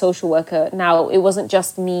becoming a social worker now, it wasn't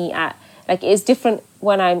just me it's different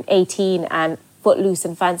when I'm 18 and footloose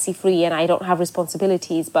and fancy free and I don't have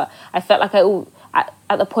responsibilities. But I felt like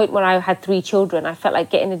at the point when I had 3 children, I felt like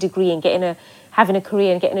getting a degree and having a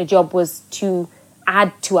career and getting a job was to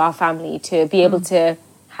add to our family, to be able to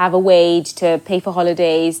have a wage, to pay for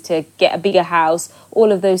holidays, to get a bigger house,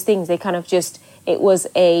 all of those things. They kind of it was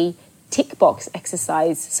a tick box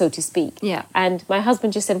exercise, so to speak. Yeah. And my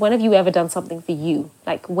husband just said, when have you ever done something for you?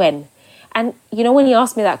 Like, when? And, when he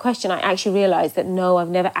asked me that question, I actually realised that no, I've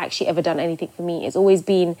never actually ever done anything for me. There's always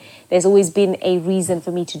been a reason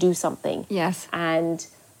for me to do something. Yes. And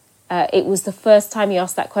it was the first time he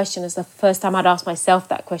asked that question. It's the first time I'd asked myself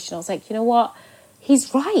that question. I was like, you know what?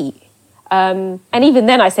 He's right. And even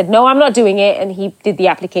then I said, no, I'm not doing it. And he did the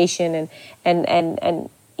application and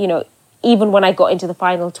even when I got into the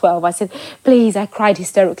final 12, I said, please, I cried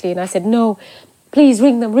hysterically. And I said, no, please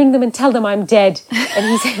ring them and tell them I'm dead. And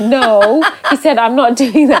he said, no. He said, I'm not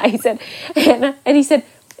doing that. He said, and he said,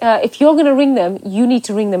 if you're going to ring them, you need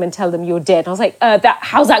to ring them and tell them you're dead. And I was like,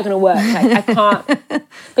 how's that going to work? I can't.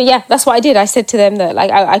 But yeah, that's what I did. I said to them that,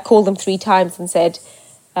 I called them 3 times and said,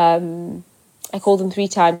 I called them 3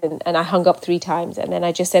 times and I hung up 3 times. And then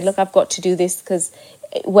I just said, look, I've got to do this, because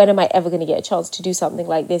when am I ever going to get a chance to do something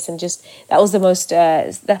like this? And just, that was the most,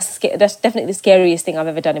 that's definitely the scariest thing I've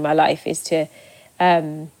ever done in my life, is to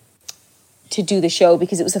do the show,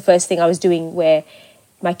 because it was the first thing I was doing where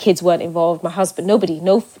my kids weren't involved, my husband, nobody,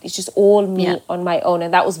 it's just all me on my own.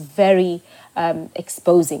 And that was very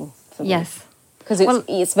exposing for me. Yes. Because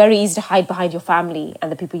it's very easy to hide behind your family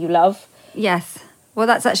and the people you love. Yes. Well,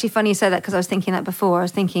 that's actually funny you say that, because I was thinking that before. I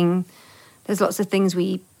was thinking there's lots of things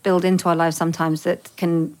we build into our lives sometimes that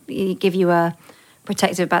can give you a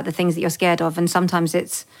protective about the things that you're scared of. And sometimes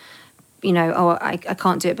it's, I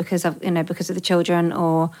can't do it because of the children,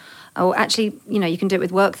 or actually, you can do it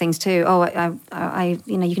with work things too. You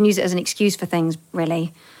can use it as an excuse for things,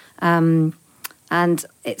 really. And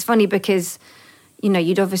it's funny because,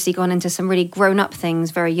 you'd obviously gone into some really grown-up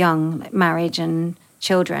things very young, like marriage and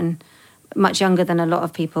children, much younger than a lot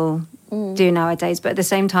of people do nowadays. But at the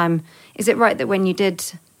same time, is it right that when you did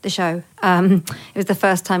the show, it was the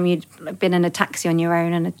first time you'd been in a taxi on your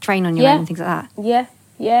own and a train on your own and things like that?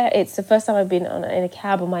 Yeah, it's the first time I've been in a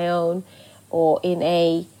cab on my own, or in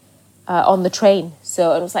on the train.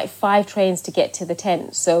 So it was like 5 trains to get to the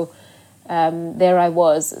tent. So there I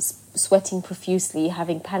was, sweating profusely,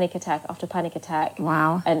 having panic attack after panic attack.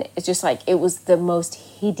 Wow. And it's just like, it was the most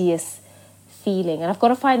hideous feeling. And I've got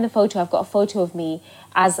to find the photo. I've got a photo of me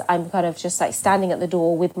as I'm kind of just like standing at the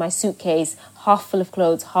door with my suitcase, half full of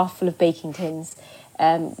clothes, half full of baking tins,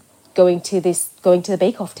 going to the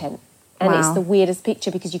Bake Off tent. And It's the weirdest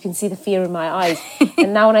picture, because you can see the fear in my eyes.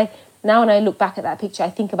 And now when I look back at that picture,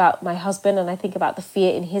 I think about my husband, and I think about the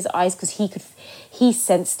fear in his eyes, because he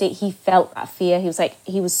sensed it. He felt that fear.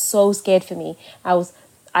 He was so scared for me.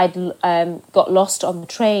 I'd got lost on the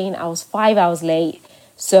train. I was 5 hours late.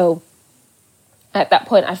 So at that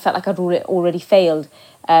point, I felt like I'd already failed.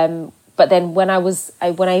 But then when I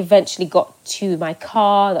eventually got to my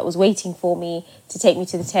car that was waiting for me to take me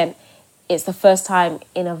to the tent, it's the first time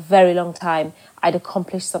in a very long time I'd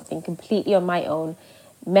accomplished something completely on my own,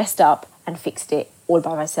 messed up and fixed it all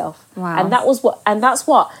by myself. Wow. And that's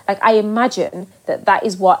what I imagine that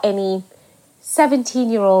is what any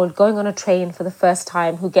 17-year-old going on a train for the first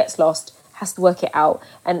time who gets lost has to work it out.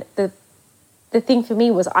 And the thing for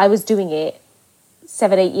me was, I was doing it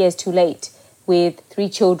 7-8 years too late, with 3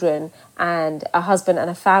 children and a husband and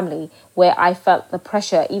a family, where I felt the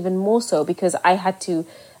pressure even more so, because I had to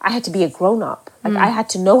be a grown-up. I had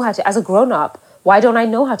to know how to, as a grown-up, why don't I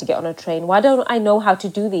know how to get on a train? Why don't I know how to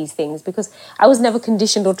do these things? Because I was never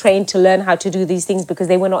conditioned or trained to learn how to do these things, because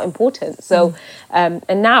they were not important. So,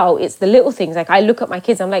 and now it's the little things. Like, I look at my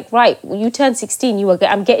kids, I'm like, right, when you turn 16,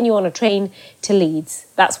 I'm getting you on a train to Leeds.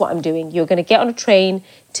 That's what I'm doing. You're going to get on a train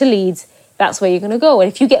to Leeds. That's where you're going to go.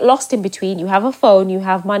 And if you get lost in between, you have a phone, you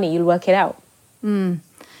have money, you'll work it out.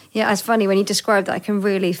 Yeah, it's funny when you describe that. I can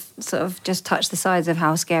really sort of just touch the sides of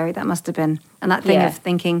how scary that must have been. And that thing of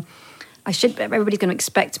thinking, everybody's going to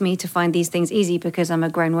expect me to find these things easy because I'm a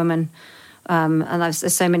grown woman. And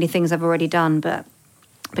there's so many things I've already done, but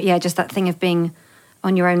yeah, just that thing of being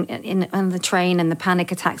on your own on the train and the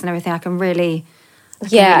panic attacks and everything. I can really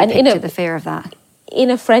picture the fear of that. In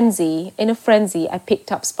a frenzy, I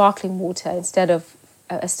picked up sparkling water instead of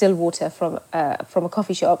a still water from a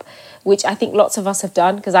coffee shop, which I think lots of us have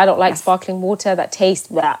done, because I don't like sparkling water. That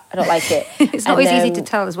taste, I don't like it. It's not always easy to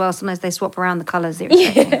tell as well. Sometimes they swap around the colours.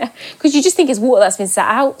 Yeah, because you just think it's water that's been sat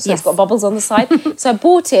out, so it's got bubbles on the side. So I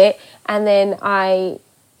bought it, and then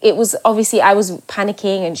it was obviously, I was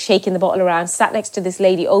panicking and shaking the bottle around, sat next to this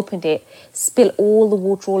lady, opened it, spilled all the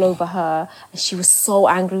water all over her. And she was so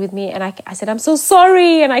angry with me. And I said, I'm so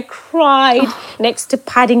sorry. And I cried next to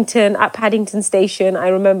Paddington, at Paddington Station. I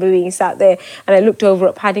remember being sat there and I looked over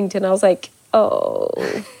at Paddington. I was like, oh.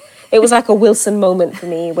 It was like a Wilson moment for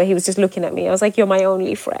me, where he was just looking at me. I was like, you're my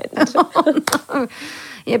only friend. Oh, no.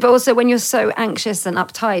 Yeah, but also when you're so anxious and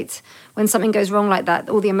uptight, when something goes wrong like that,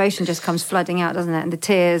 all the emotion just comes flooding out, doesn't it? And the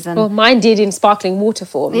tears. And... Well, mine did in sparkling water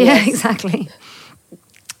form. Yeah, yes. Exactly.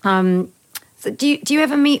 So do you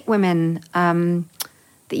ever meet women that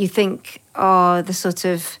you think are the sort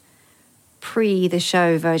of the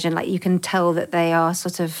show version? Like you can tell that they are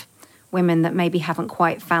sort of women that maybe haven't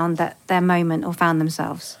quite found their moment or found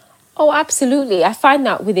themselves? Oh, absolutely. I find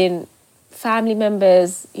that within family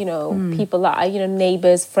members, people that are,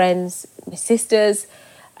 neighbours, friends, my sisters.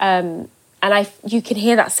 And you can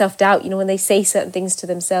hear that self-doubt, when they say certain things to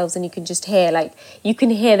themselves, and you can just hear, they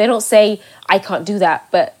don't say, I can't do that,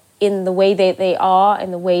 but in the way they are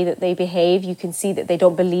and the way that they behave, you can see that they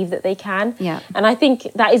don't believe that they can. Yeah. And I think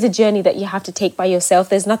that is a journey that you have to take by yourself.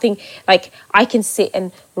 There's nothing, I can sit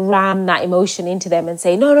and ram that emotion into them and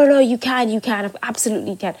say, no, you can,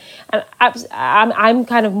 absolutely can. And I'm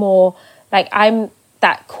kind of more, I'm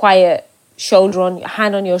that quiet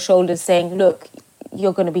hand on your shoulder saying, look,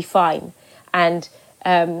 you're going to be fine. And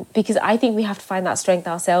because I think we have to find that strength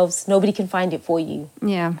ourselves. Nobody can find it for you.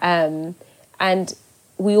 Yeah. And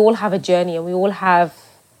we all have a journey, and we all have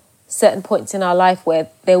certain points in our life where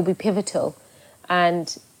they will be pivotal.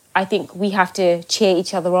 And I think we have to cheer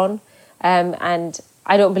each other on. And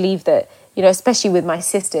I don't believe that, especially with my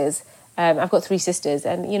sisters, I've got 3 sisters,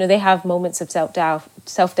 and, they have moments of self-doubt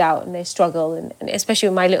and they struggle. And especially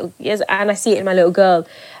with my little, and I see it in my little girl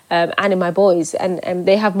and in my boys. And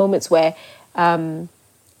they have moments where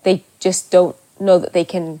they just don't know that they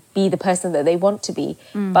can be the person that they want to be.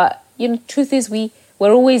 But, truth is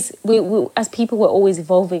we're always, we as people, we're always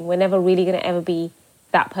evolving. We're never really going to ever be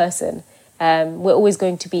that person. We're always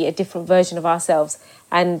going to be a different version of ourselves.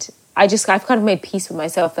 And I've kind of made peace with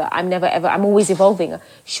myself that I'm always evolving.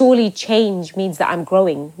 Surely change means that I'm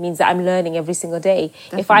growing, means that I'm learning every single day.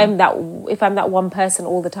 Definitely. If I'm that one person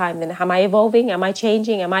all the time, then am I evolving? Am I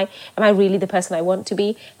changing? Am I really the person I want to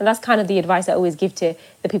be? And that's kind of the advice I always give to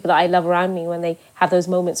the people that I love around me when they have those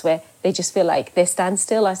moments where they just feel like they stand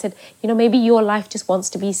still. I said, maybe your life just wants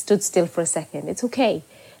to be stood still for a second. It's okay.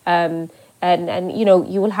 And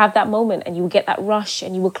you will have that moment, and you will get that rush,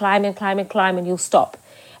 and you will climb and climb and climb, and you'll stop.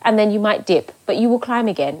 And then you might dip, but you will climb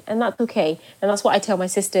again, and that's okay. And that's what I tell my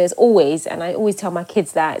sisters always, and I always tell my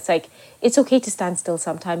kids that. It's like, it's okay to stand still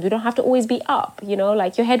sometimes. We don't have to always be up,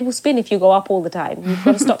 your head will spin if you go up all the time. You've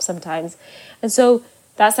got to stop sometimes. And so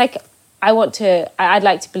that's I'd like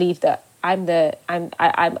to believe that I'd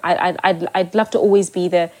love to always be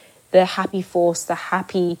the happy force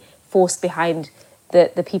behind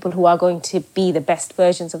the people who are going to be the best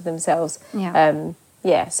versions of themselves.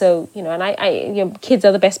 Yeah. So, and I kids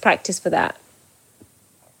are the best practice for that.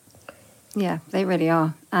 Yeah, they really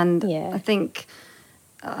are. And I think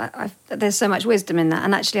there's so much wisdom in that.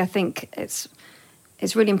 And actually, I think it's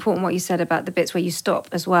really important what you said about the bits where you stop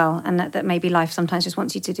as well, and that maybe life sometimes just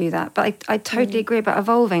wants you to do that. But I totally agree about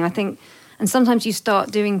evolving. I think, and sometimes you start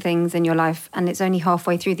doing things in your life and it's only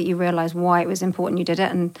halfway through that you realise why it was important you did it.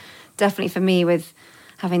 And definitely for me, with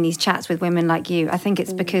having these chats with women like you, I think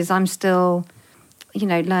it's because I'm still...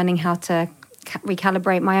 learning how to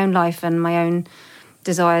recalibrate my own life and my own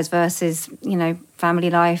desires versus, family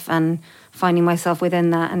life, and finding myself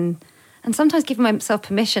within that, and sometimes giving myself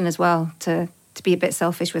permission as well to be a bit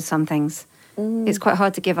selfish with some things. It's quite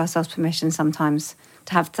hard to give ourselves permission sometimes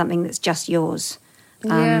to have something that's just yours.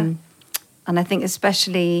 And I think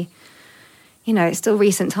especially, it's still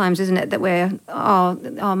recent times, isn't it, that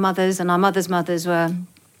our mothers and our mothers' mothers were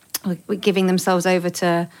giving themselves over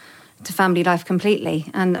to family life completely.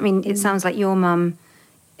 And I mean, it sounds like your mum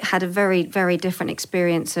had a very, very different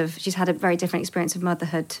experience of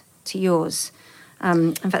motherhood to yours.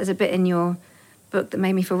 In fact, there's a bit in your book that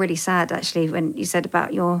made me feel really sad, actually, when you said about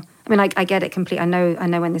I get it completely. I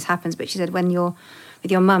know when this happens, but she said when your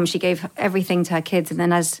with your mum, she gave everything to her kids, and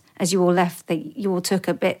then as you all left, you all took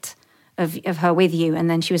a bit of her with you, and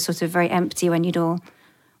then she was sort of very empty when you'd all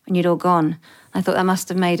gone. I thought that must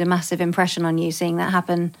have made a massive impression on you, seeing that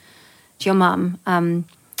happen to your mum. And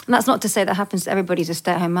that's not to say that happens to everybody, to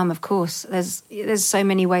stay-at-home mum, of course. There's so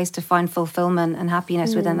many ways to find fulfillment and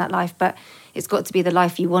happiness within that life, but it's got to be the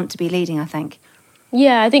life you want to be leading, I think.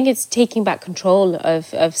 Yeah, I think it's taking back control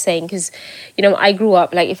of saying, because, you know, I grew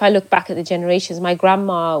up, like, if I look back at the generations, my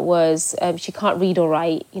grandma was, she can't read or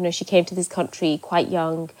write. You know, she came to this country quite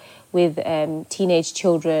young with teenage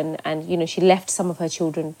children, and, you know, she left some of her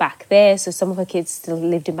children back there. So some of her kids still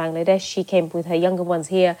lived in Bangladesh. She came with her younger ones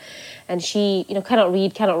here, and she, you know, cannot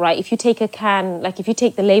read, cannot write. If you take a can, like if you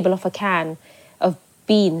take the label off a can of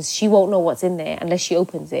beans, she won't know what's in there unless she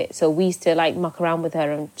opens it. So we used to like muck around with her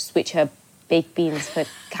and switch her baked beans for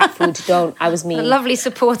cat food. I was mean. A lovely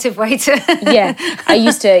supportive way to. Yeah, I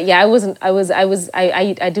used to. Yeah,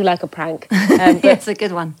 I do like a prank. But it's a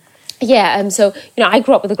good one. Yeah, so, you know, I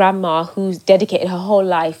grew up with a grandma who's dedicated her whole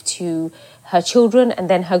life to her children and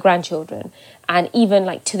then her grandchildren. And even,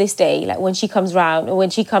 like, to this day, like, when she comes round, or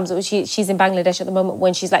she's in Bangladesh at the moment,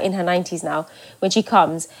 when she's, like, in her 90s now, when she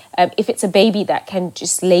comes, if it's a baby that can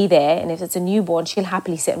just lay there, and if it's a newborn, she'll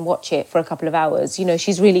happily sit and watch it for a couple of hours. You know,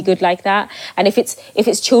 she's really good like that. And if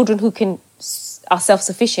it's children who are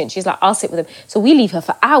self-sufficient, she's like, I'll sit with them. So we leave her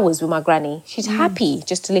for hours with my granny. She's happy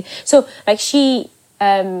just to leave. So, like, she...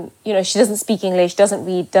 you know, she doesn't speak English, doesn't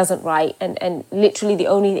read, doesn't write, and literally the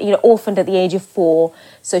only, you know, orphaned at the age of 4.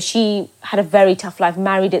 So she had a very tough life,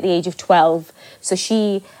 married at the age of 12. So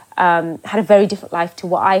she had a very different life to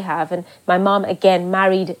what I have. And my mum, again,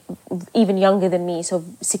 married even younger than me, so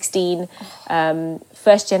 16,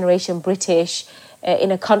 first generation British,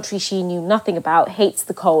 in a country she knew nothing about, hates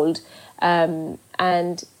the cold,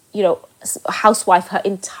 and, you know, housewife her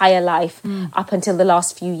entire life up until the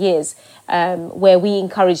last few years, where we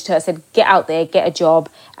encouraged her, said, get out there, get a job.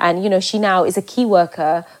 And, you know, she now is a key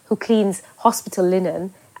worker who cleans hospital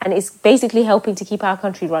linen and is basically helping to keep our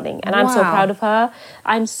country running. And I'm so proud of her.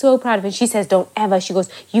 I'm so proud of her. She says, don't ever, she goes,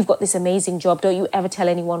 you've got this amazing job. Don't you ever tell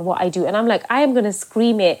anyone what I do. And I'm like, I am going to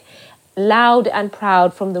scream it loud and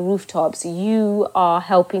proud from the rooftops. You are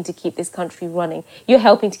helping to keep this country running. You're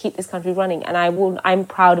helping to keep this country running, and I'm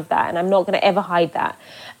proud of that, and I'm not going to ever hide that.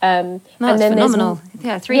 No, and then phenomenal.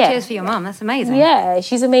 Yeah, 3 cheers for your mum. That's amazing. Yeah,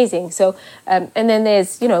 she's amazing. So, and then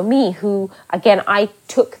there's, you know, me, who, again, I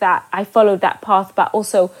followed that path, but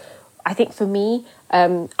also, I think for me,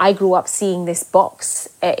 I grew up seeing this box,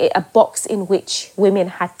 a box in which women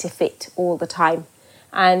had to fit all the time,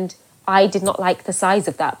 and I did not like the size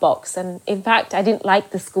of that box. And in fact, I didn't like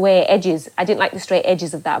the square edges. I didn't like the straight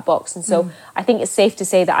edges of that box. And so I think it's safe to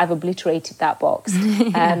say that I've obliterated that box.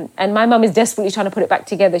 And my mum is desperately trying to put it back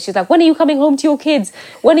together. She's like, when are you coming home to your kids?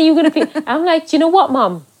 When are you going to be? I'm like, do you know what,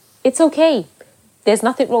 Mum? It's okay. There's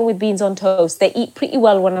nothing wrong with beans on toast. They eat pretty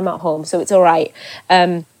well when I'm at home, so it's all right.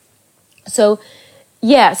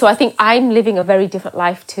 So I think I'm living a very different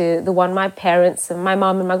life to the one my parents and my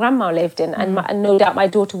mum and my grandma lived in. And no doubt my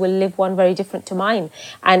daughter will live one very different to mine.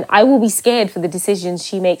 And I will be scared for the decisions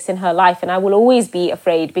she makes in her life. And I will always be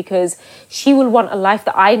afraid, because she will want a life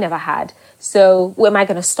that I never had. So am I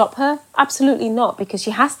going to stop her? Absolutely not, because she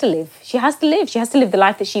has to live. She has to live. She has to live the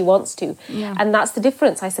life that she wants to. Yeah. And that's the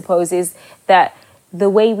difference, I suppose, is that the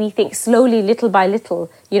way we think slowly, little by little,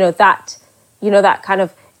 that kind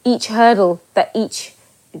of each hurdle that each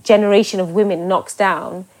generation of women knocks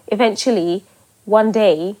down, eventually, one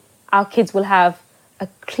day, our kids will have a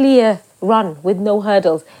clear run with no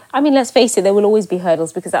hurdles. I mean, let's face it, there will always be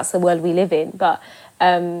hurdles, because that's the world we live in. But,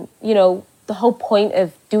 the whole point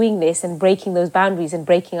of doing this and breaking those boundaries and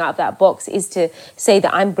breaking out of that box is to say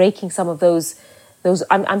that I'm breaking some of those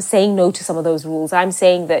I'm saying no to some of those rules. I'm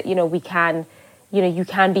saying that, we can, you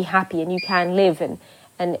can be happy and you can live. And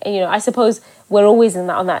I suppose we're always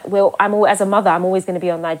as a mother, I'm always going to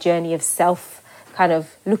be on that journey of self, kind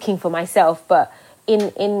of looking for myself. But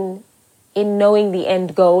in knowing the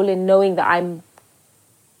end goal, in knowing that I'm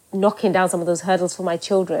knocking down some of those hurdles for my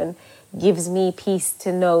children, gives me peace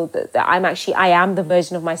to know that I am the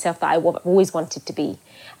version of myself that I've always wanted to be.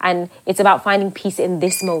 And it's about finding peace in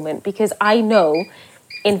this moment, because I know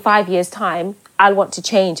in 5 years' time, I'll want to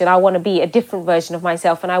change and I want to be a different version of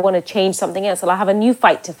myself and I want to change something else. I'll have a new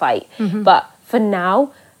fight to fight. Mm-hmm. But for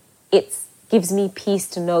now, it gives me peace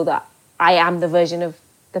to know that I am the version of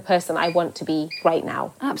the person I want to be right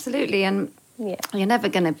now. Absolutely. And you're never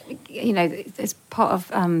going to, it's part of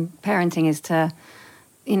parenting is to,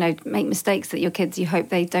 make mistakes that your kids, you hope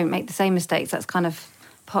they don't make the same mistakes. That's kind of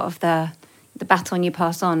part of the baton you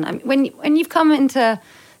pass on. I mean, when you've come into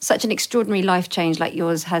such an extraordinary life change like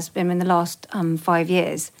yours has been in the last 5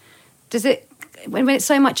 years, does it, when it's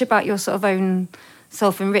so much about your sort of own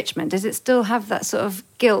self-enrichment, does it still have that sort of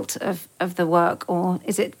guilt of the work, or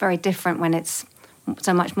is it very different when it's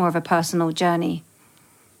so much more of a personal journey?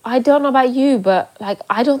 I don't know about you, but like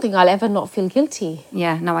I don't think I'll ever not feel guilty.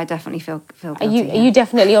 Yeah, no, I definitely feel guilty. Are you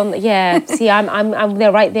definitely on? See, I'm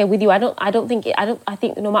there, right there with you. I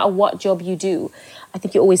think no matter what job you do, I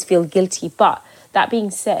think you always feel guilty. But that being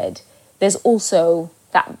said, there's also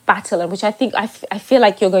that battle, and which I think I feel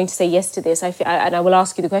like you're going to say yes to this. And I will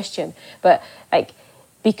ask you the question, but like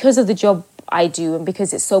because of the job I do and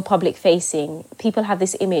because it's so public facing, people have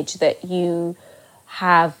this image that you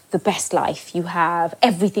have the best life, you have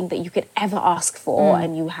everything that you could ever ask for,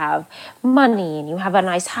 and you have money, and you have a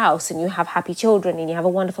nice house, and you have happy children, and you have a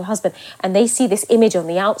wonderful husband, and they see this image on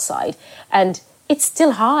the outside, and it's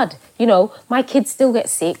still hard. You know, my kids still get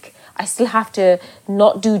sick. I still have to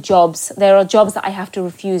not do jobs. There are jobs that I have to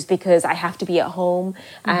refuse because I have to be at home.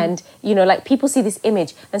 And, you know, like people see this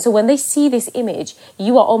image. And so when they see this image,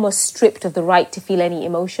 you are almost stripped of the right to feel any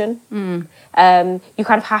emotion. You kind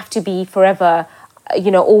of have to be forever, you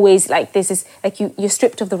know, always like this is like you're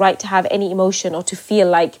stripped of the right to have any emotion or to feel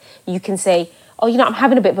like you can say, oh, you know, I'm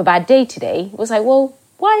having a bit of a bad day today. It was like, well,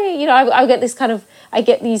 why, you know, I get this kind of, I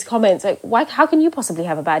get these comments like, why, how can you possibly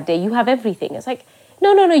have a bad day? You have everything. It's like,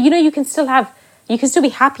 no, you know, you can still be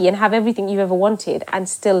happy and have everything you've ever wanted and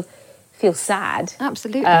still feel sad.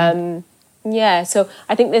 Absolutely. Yeah, so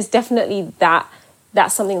I think there's definitely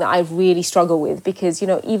that's something that I really struggle with because, you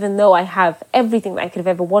know, even though I have everything that I could have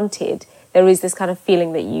ever wanted, there is this kind of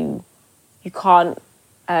feeling that you can't,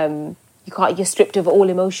 you're stripped of all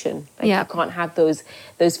emotion. Like you can't have those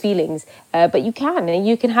feelings, but you can, and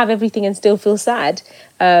you can have everything and still feel sad.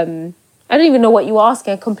 I don't even know what you were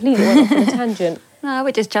asking. I completely went off on a tangent. No,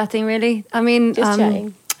 we're just chatting, really. I mean,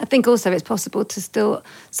 chatting. I think also it's possible to still,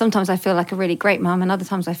 sometimes I feel like a really great mum and other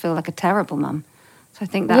times I feel like a terrible mum. So I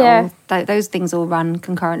think that those things all run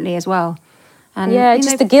concurrently as well. And,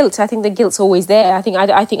 just the guilt. I think the guilt's always there. I think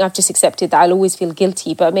I've just accepted that I'll always feel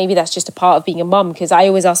guilty, but maybe that's just a part of being a mum because I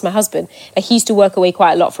always ask my husband, like he used to work away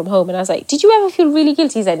quite a lot from home, and I was like, did you ever feel really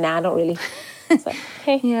guilty? He said, nah, not really. I was like,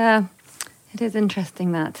 okay. Yeah, it is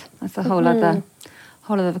interesting that. That's a whole other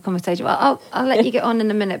conversation. Well, I'll let you get on in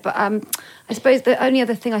a minute, but I suppose the only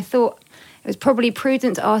other thing I thought it was probably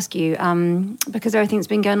prudent to ask you because everything's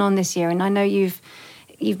been going on this year, and I know you've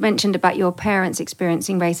mentioned about your parents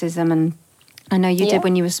experiencing racism, and I know you did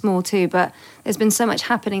when you were small too, but there's been so much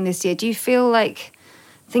happening this year. Do you feel like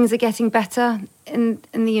things are getting better in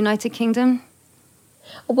the United Kingdom?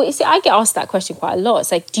 Well, you see, I get asked that question quite a lot.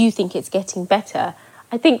 It's like, do you think it's getting better?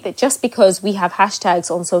 I think that just because we have hashtags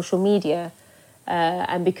on social media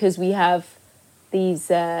and because we have these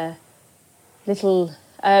little...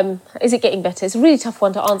 is it getting better? It's a really tough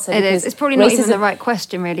one to answer. It is. It's probably not even the right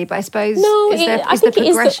question, really, but I suppose is the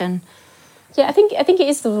progression? I think it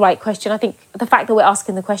is the right question. I think the fact that we're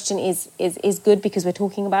asking the question is good because we're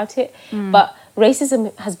talking about it. But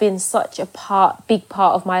racism has been such a big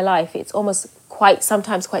part of my life. It's almost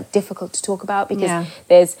sometimes quite difficult to talk about because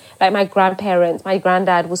there's like my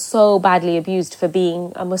granddad was so badly abused for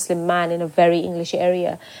being a Muslim man in a very English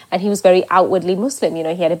area, and he was very outwardly Muslim. You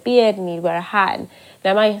know, he had a beard and he'd wear a hat. And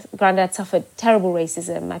now my granddad suffered terrible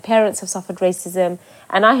racism. My parents have suffered racism,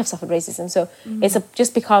 and I have suffered racism. So it's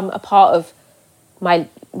just become a part of my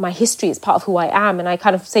history. It's part of who I am, and I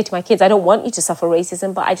kind of say to my kids, I don't want you to suffer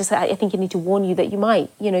racism, but I think I need to warn you that you might.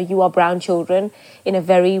 You know, you are brown children in a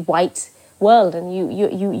very white world, and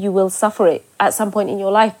you will suffer it at some point in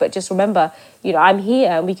your life. But just remember, you know, I'm here,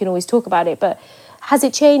 and we can always talk about it. But has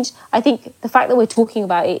it changed? I think the fact that we're talking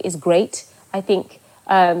about it is great. I think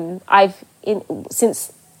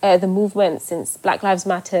since the movement, since Black Lives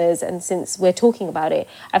Matters, and since we're talking about it,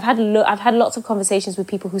 I've had lots of conversations with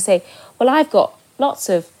people who say, well, I've got lots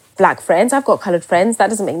of black friends, I've got coloured friends, that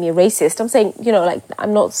doesn't make me a racist. I'm saying, you know, like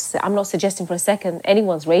I'm not suggesting for a second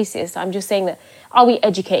anyone's racist. I'm just saying that, are we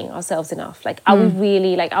educating ourselves enough? Like, are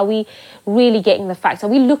we really getting the facts? Are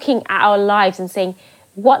we looking at our lives and saying,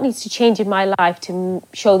 what needs to change in my life to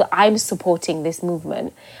show that I'm supporting this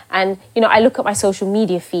movement? And, you know, I look at my social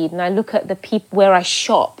media feed and I look at the people where I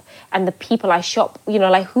shop and the people I shop, you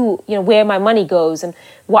know, like who, you know, where my money goes and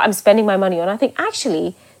what I'm spending my money on. I think,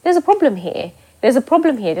 actually, there's a problem here.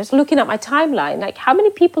 Just looking at my timeline, like how many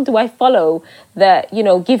people do I follow that, you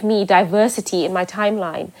know, give me diversity in my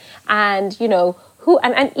timeline? And, you know,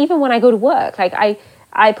 and even when I go to work, like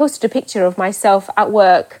I posted a picture of myself at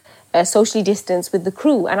work socially distanced with the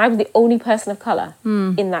crew, and I'm the only person of colour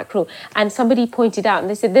in that crew. And somebody pointed out, and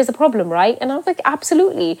they said, there's a problem, right? And I was like,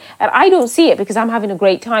 absolutely. And I don't see it because I'm having a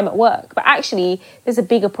great time at work, but actually there's a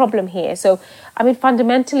bigger problem here. So, I mean,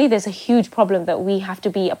 fundamentally, there's a huge problem that we have to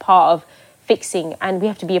be a part of fixing, and we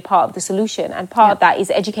have to be a part of the solution. And part of that is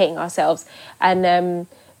educating ourselves. And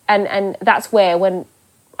that's where, when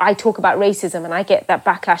I talk about racism and I get that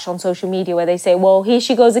backlash on social media where they say, well, here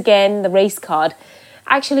she goes again, the race card.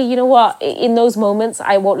 Actually, you know what? In those moments,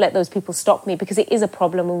 I won't let those people stop me, because it is a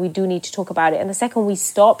problem and we do need to talk about it. And the second we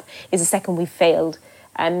stop is the second we failed.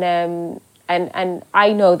 And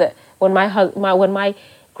I know that when my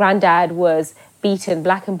granddad was beaten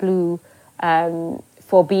black and blue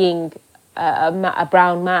for being a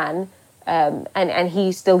brown man, and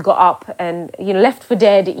he still got up and, you know, left for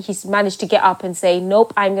dead, he's managed to get up and say,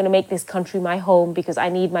 nope, I'm going to make this country my home because I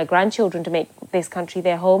need my grandchildren to make this country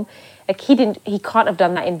their home. Like, he can't have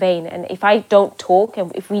done that in vain. And if I don't talk,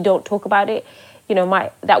 and if we don't talk about it, you know,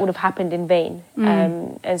 that would have happened in vain.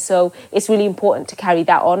 And so it's really important to carry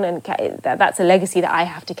that on, and that's a legacy that I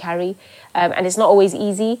have to carry. And it's not always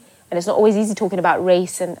easy, and it's not always easy talking about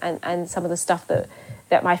race and some of the stuff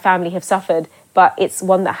that my family have suffered, but it's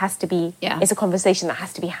one that has to be, it's a conversation that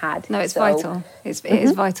has to be had. No, it's vital. It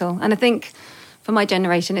is vital. And I think for my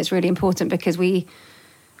generation, it's really important because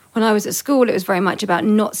when I was at school, it was very much about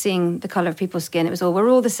not seeing the colour of people's skin. It was all, we're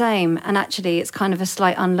all the same. And actually, it's kind of a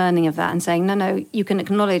slight unlearning of that and saying, no, you can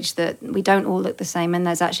acknowledge that we don't all look the same, and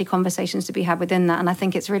there's actually conversations to be had within that. And I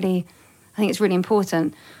think it's really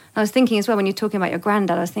important. And I was thinking as well, when you're talking about your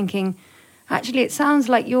granddad, I was thinking, actually, it sounds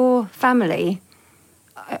like your family,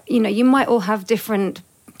 you know, you might all have different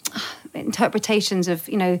interpretations of,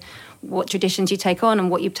 you know, what traditions you take on and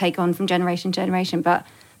what you take on from generation to generation, but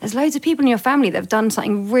there's loads of people in your family that have done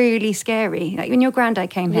something really scary. Like when your granddad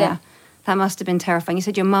came here, that must have been terrifying. You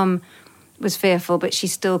said your mum was fearful, but she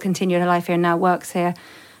still continued her life here and now works here.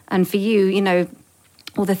 And for you, you know,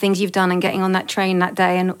 all the things you've done and getting on that train that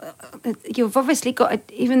day, and you've obviously got,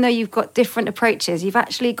 even though you've got different approaches, you've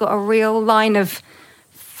actually got a real line of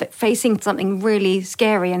facing something really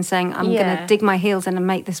scary and saying, I'm going to dig my heels in and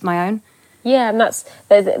make this my own. Yeah, and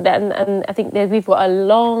and I think that we've got a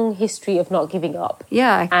long history of not giving up.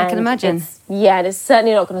 Yeah, I can imagine. And it's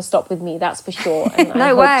certainly not going to stop with me. That's for sure. And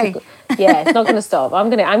no way. It's not going to stop. I'm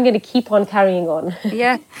going to keep on carrying on.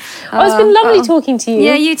 Yeah. It's been lovely talking to you.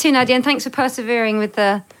 Yeah, you too, Nadia, and thanks for persevering with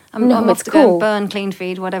the. I'm off to go and burn clean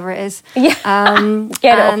feed, whatever it is. Yeah.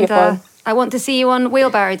 Get it off your phone. I want to see you on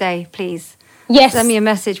Wheelbarrow Day, please. Yes. Send me a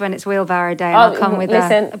message when it's Wheelbarrow Day, and I'll come with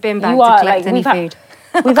a bin bag to collect any food.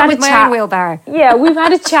 We've had with my own wheelbarrow. Yeah, we've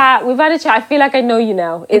had a chat. I feel like I know you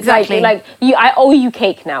now. It's exactly. like you. I owe you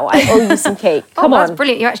cake now. I owe you some cake. Come on. That's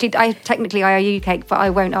brilliant. You actually, I owe you cake, but I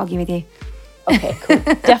won't argue with you. Okay, cool.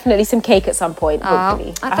 Definitely some cake at some point,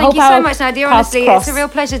 hopefully. Thank you so much, Nadia. Honestly, it's a real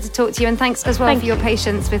pleasure to talk to you, and thanks as well for your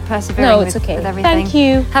patience with persevering with everything. Thank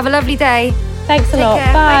you. Have a lovely day. Thanks a lot.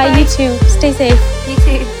 Care. Bye. Bye-bye. You too. Stay safe. You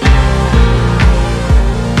too.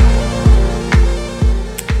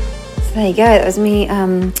 So there you go. That was me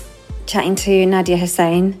chatting to Nadia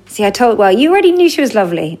Hussain. See, you already knew she was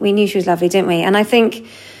lovely. We knew she was lovely, didn't we? And I think,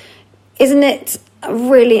 isn't it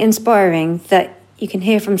really inspiring that you can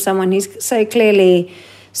hear from someone who's so clearly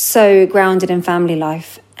so grounded in family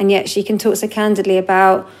life, and yet she can talk so candidly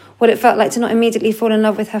about what it felt like to not immediately fall in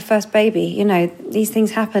love with her first baby. You know, these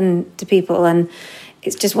things happen to people, and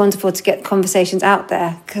it's just wonderful to get conversations out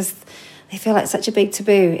there because they feel like such a big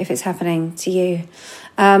taboo if it's happening to you.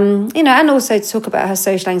 You know, and also to talk about her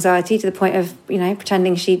social anxiety to the point of, you know,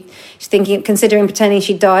 considering pretending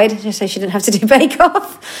she died just so she didn't have to do Bake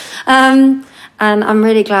Off. And I'm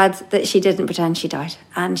really glad that she didn't pretend she died.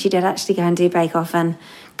 And she did actually go and do Bake Off and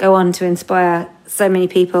go on to inspire so many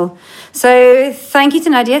people. So thank you to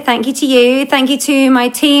Nadia. Thank you to you. Thank you to my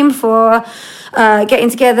team for getting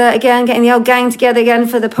the old gang together again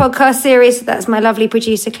for the podcast series. So that's my lovely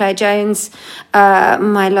producer, Claire Jones,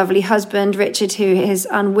 my lovely husband, Richard, who has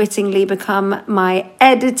unwittingly become my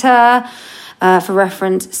editor. For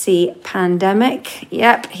reference, see Pandemic.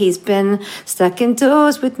 Yep, he's been stuck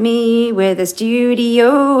indoors with me with a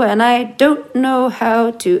studio, and I don't know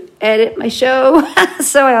how to edit my show.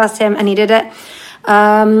 So I asked him, and he did it.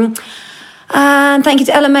 And thank you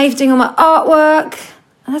to Ella May for doing all my artwork.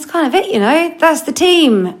 And that's kind of it, you know. That's the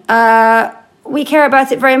team. We care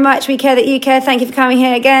about it very much. We care that you care. Thank you for coming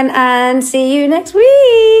here again, and see you next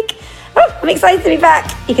week. Oh, I'm excited to be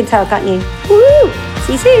back. You can tell, can't you? Woo!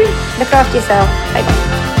 See you soon. Look after yourself.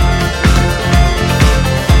 Bye-bye.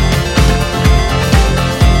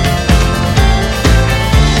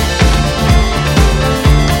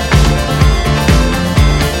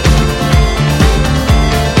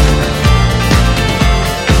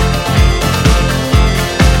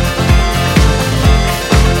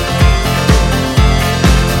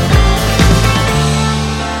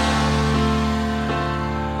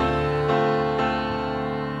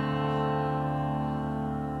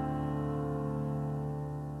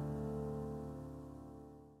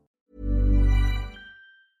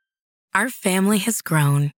 Our family has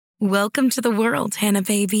grown. Welcome to the world, Hannah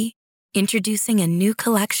baby. Introducing a new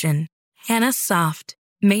collection, Hannah Soft,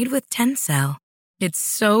 made with Tencel. It's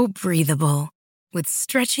so breathable, with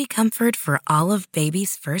stretchy comfort for all of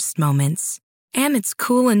baby's first moments. And it's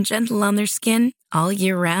cool and gentle on their skin all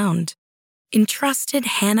year round. Entrusted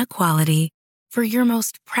Hannah quality for your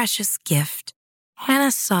most precious gift.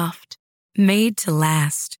 Hannah Soft, made to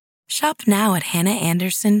last. Shop now at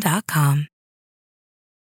hannahanderson.com.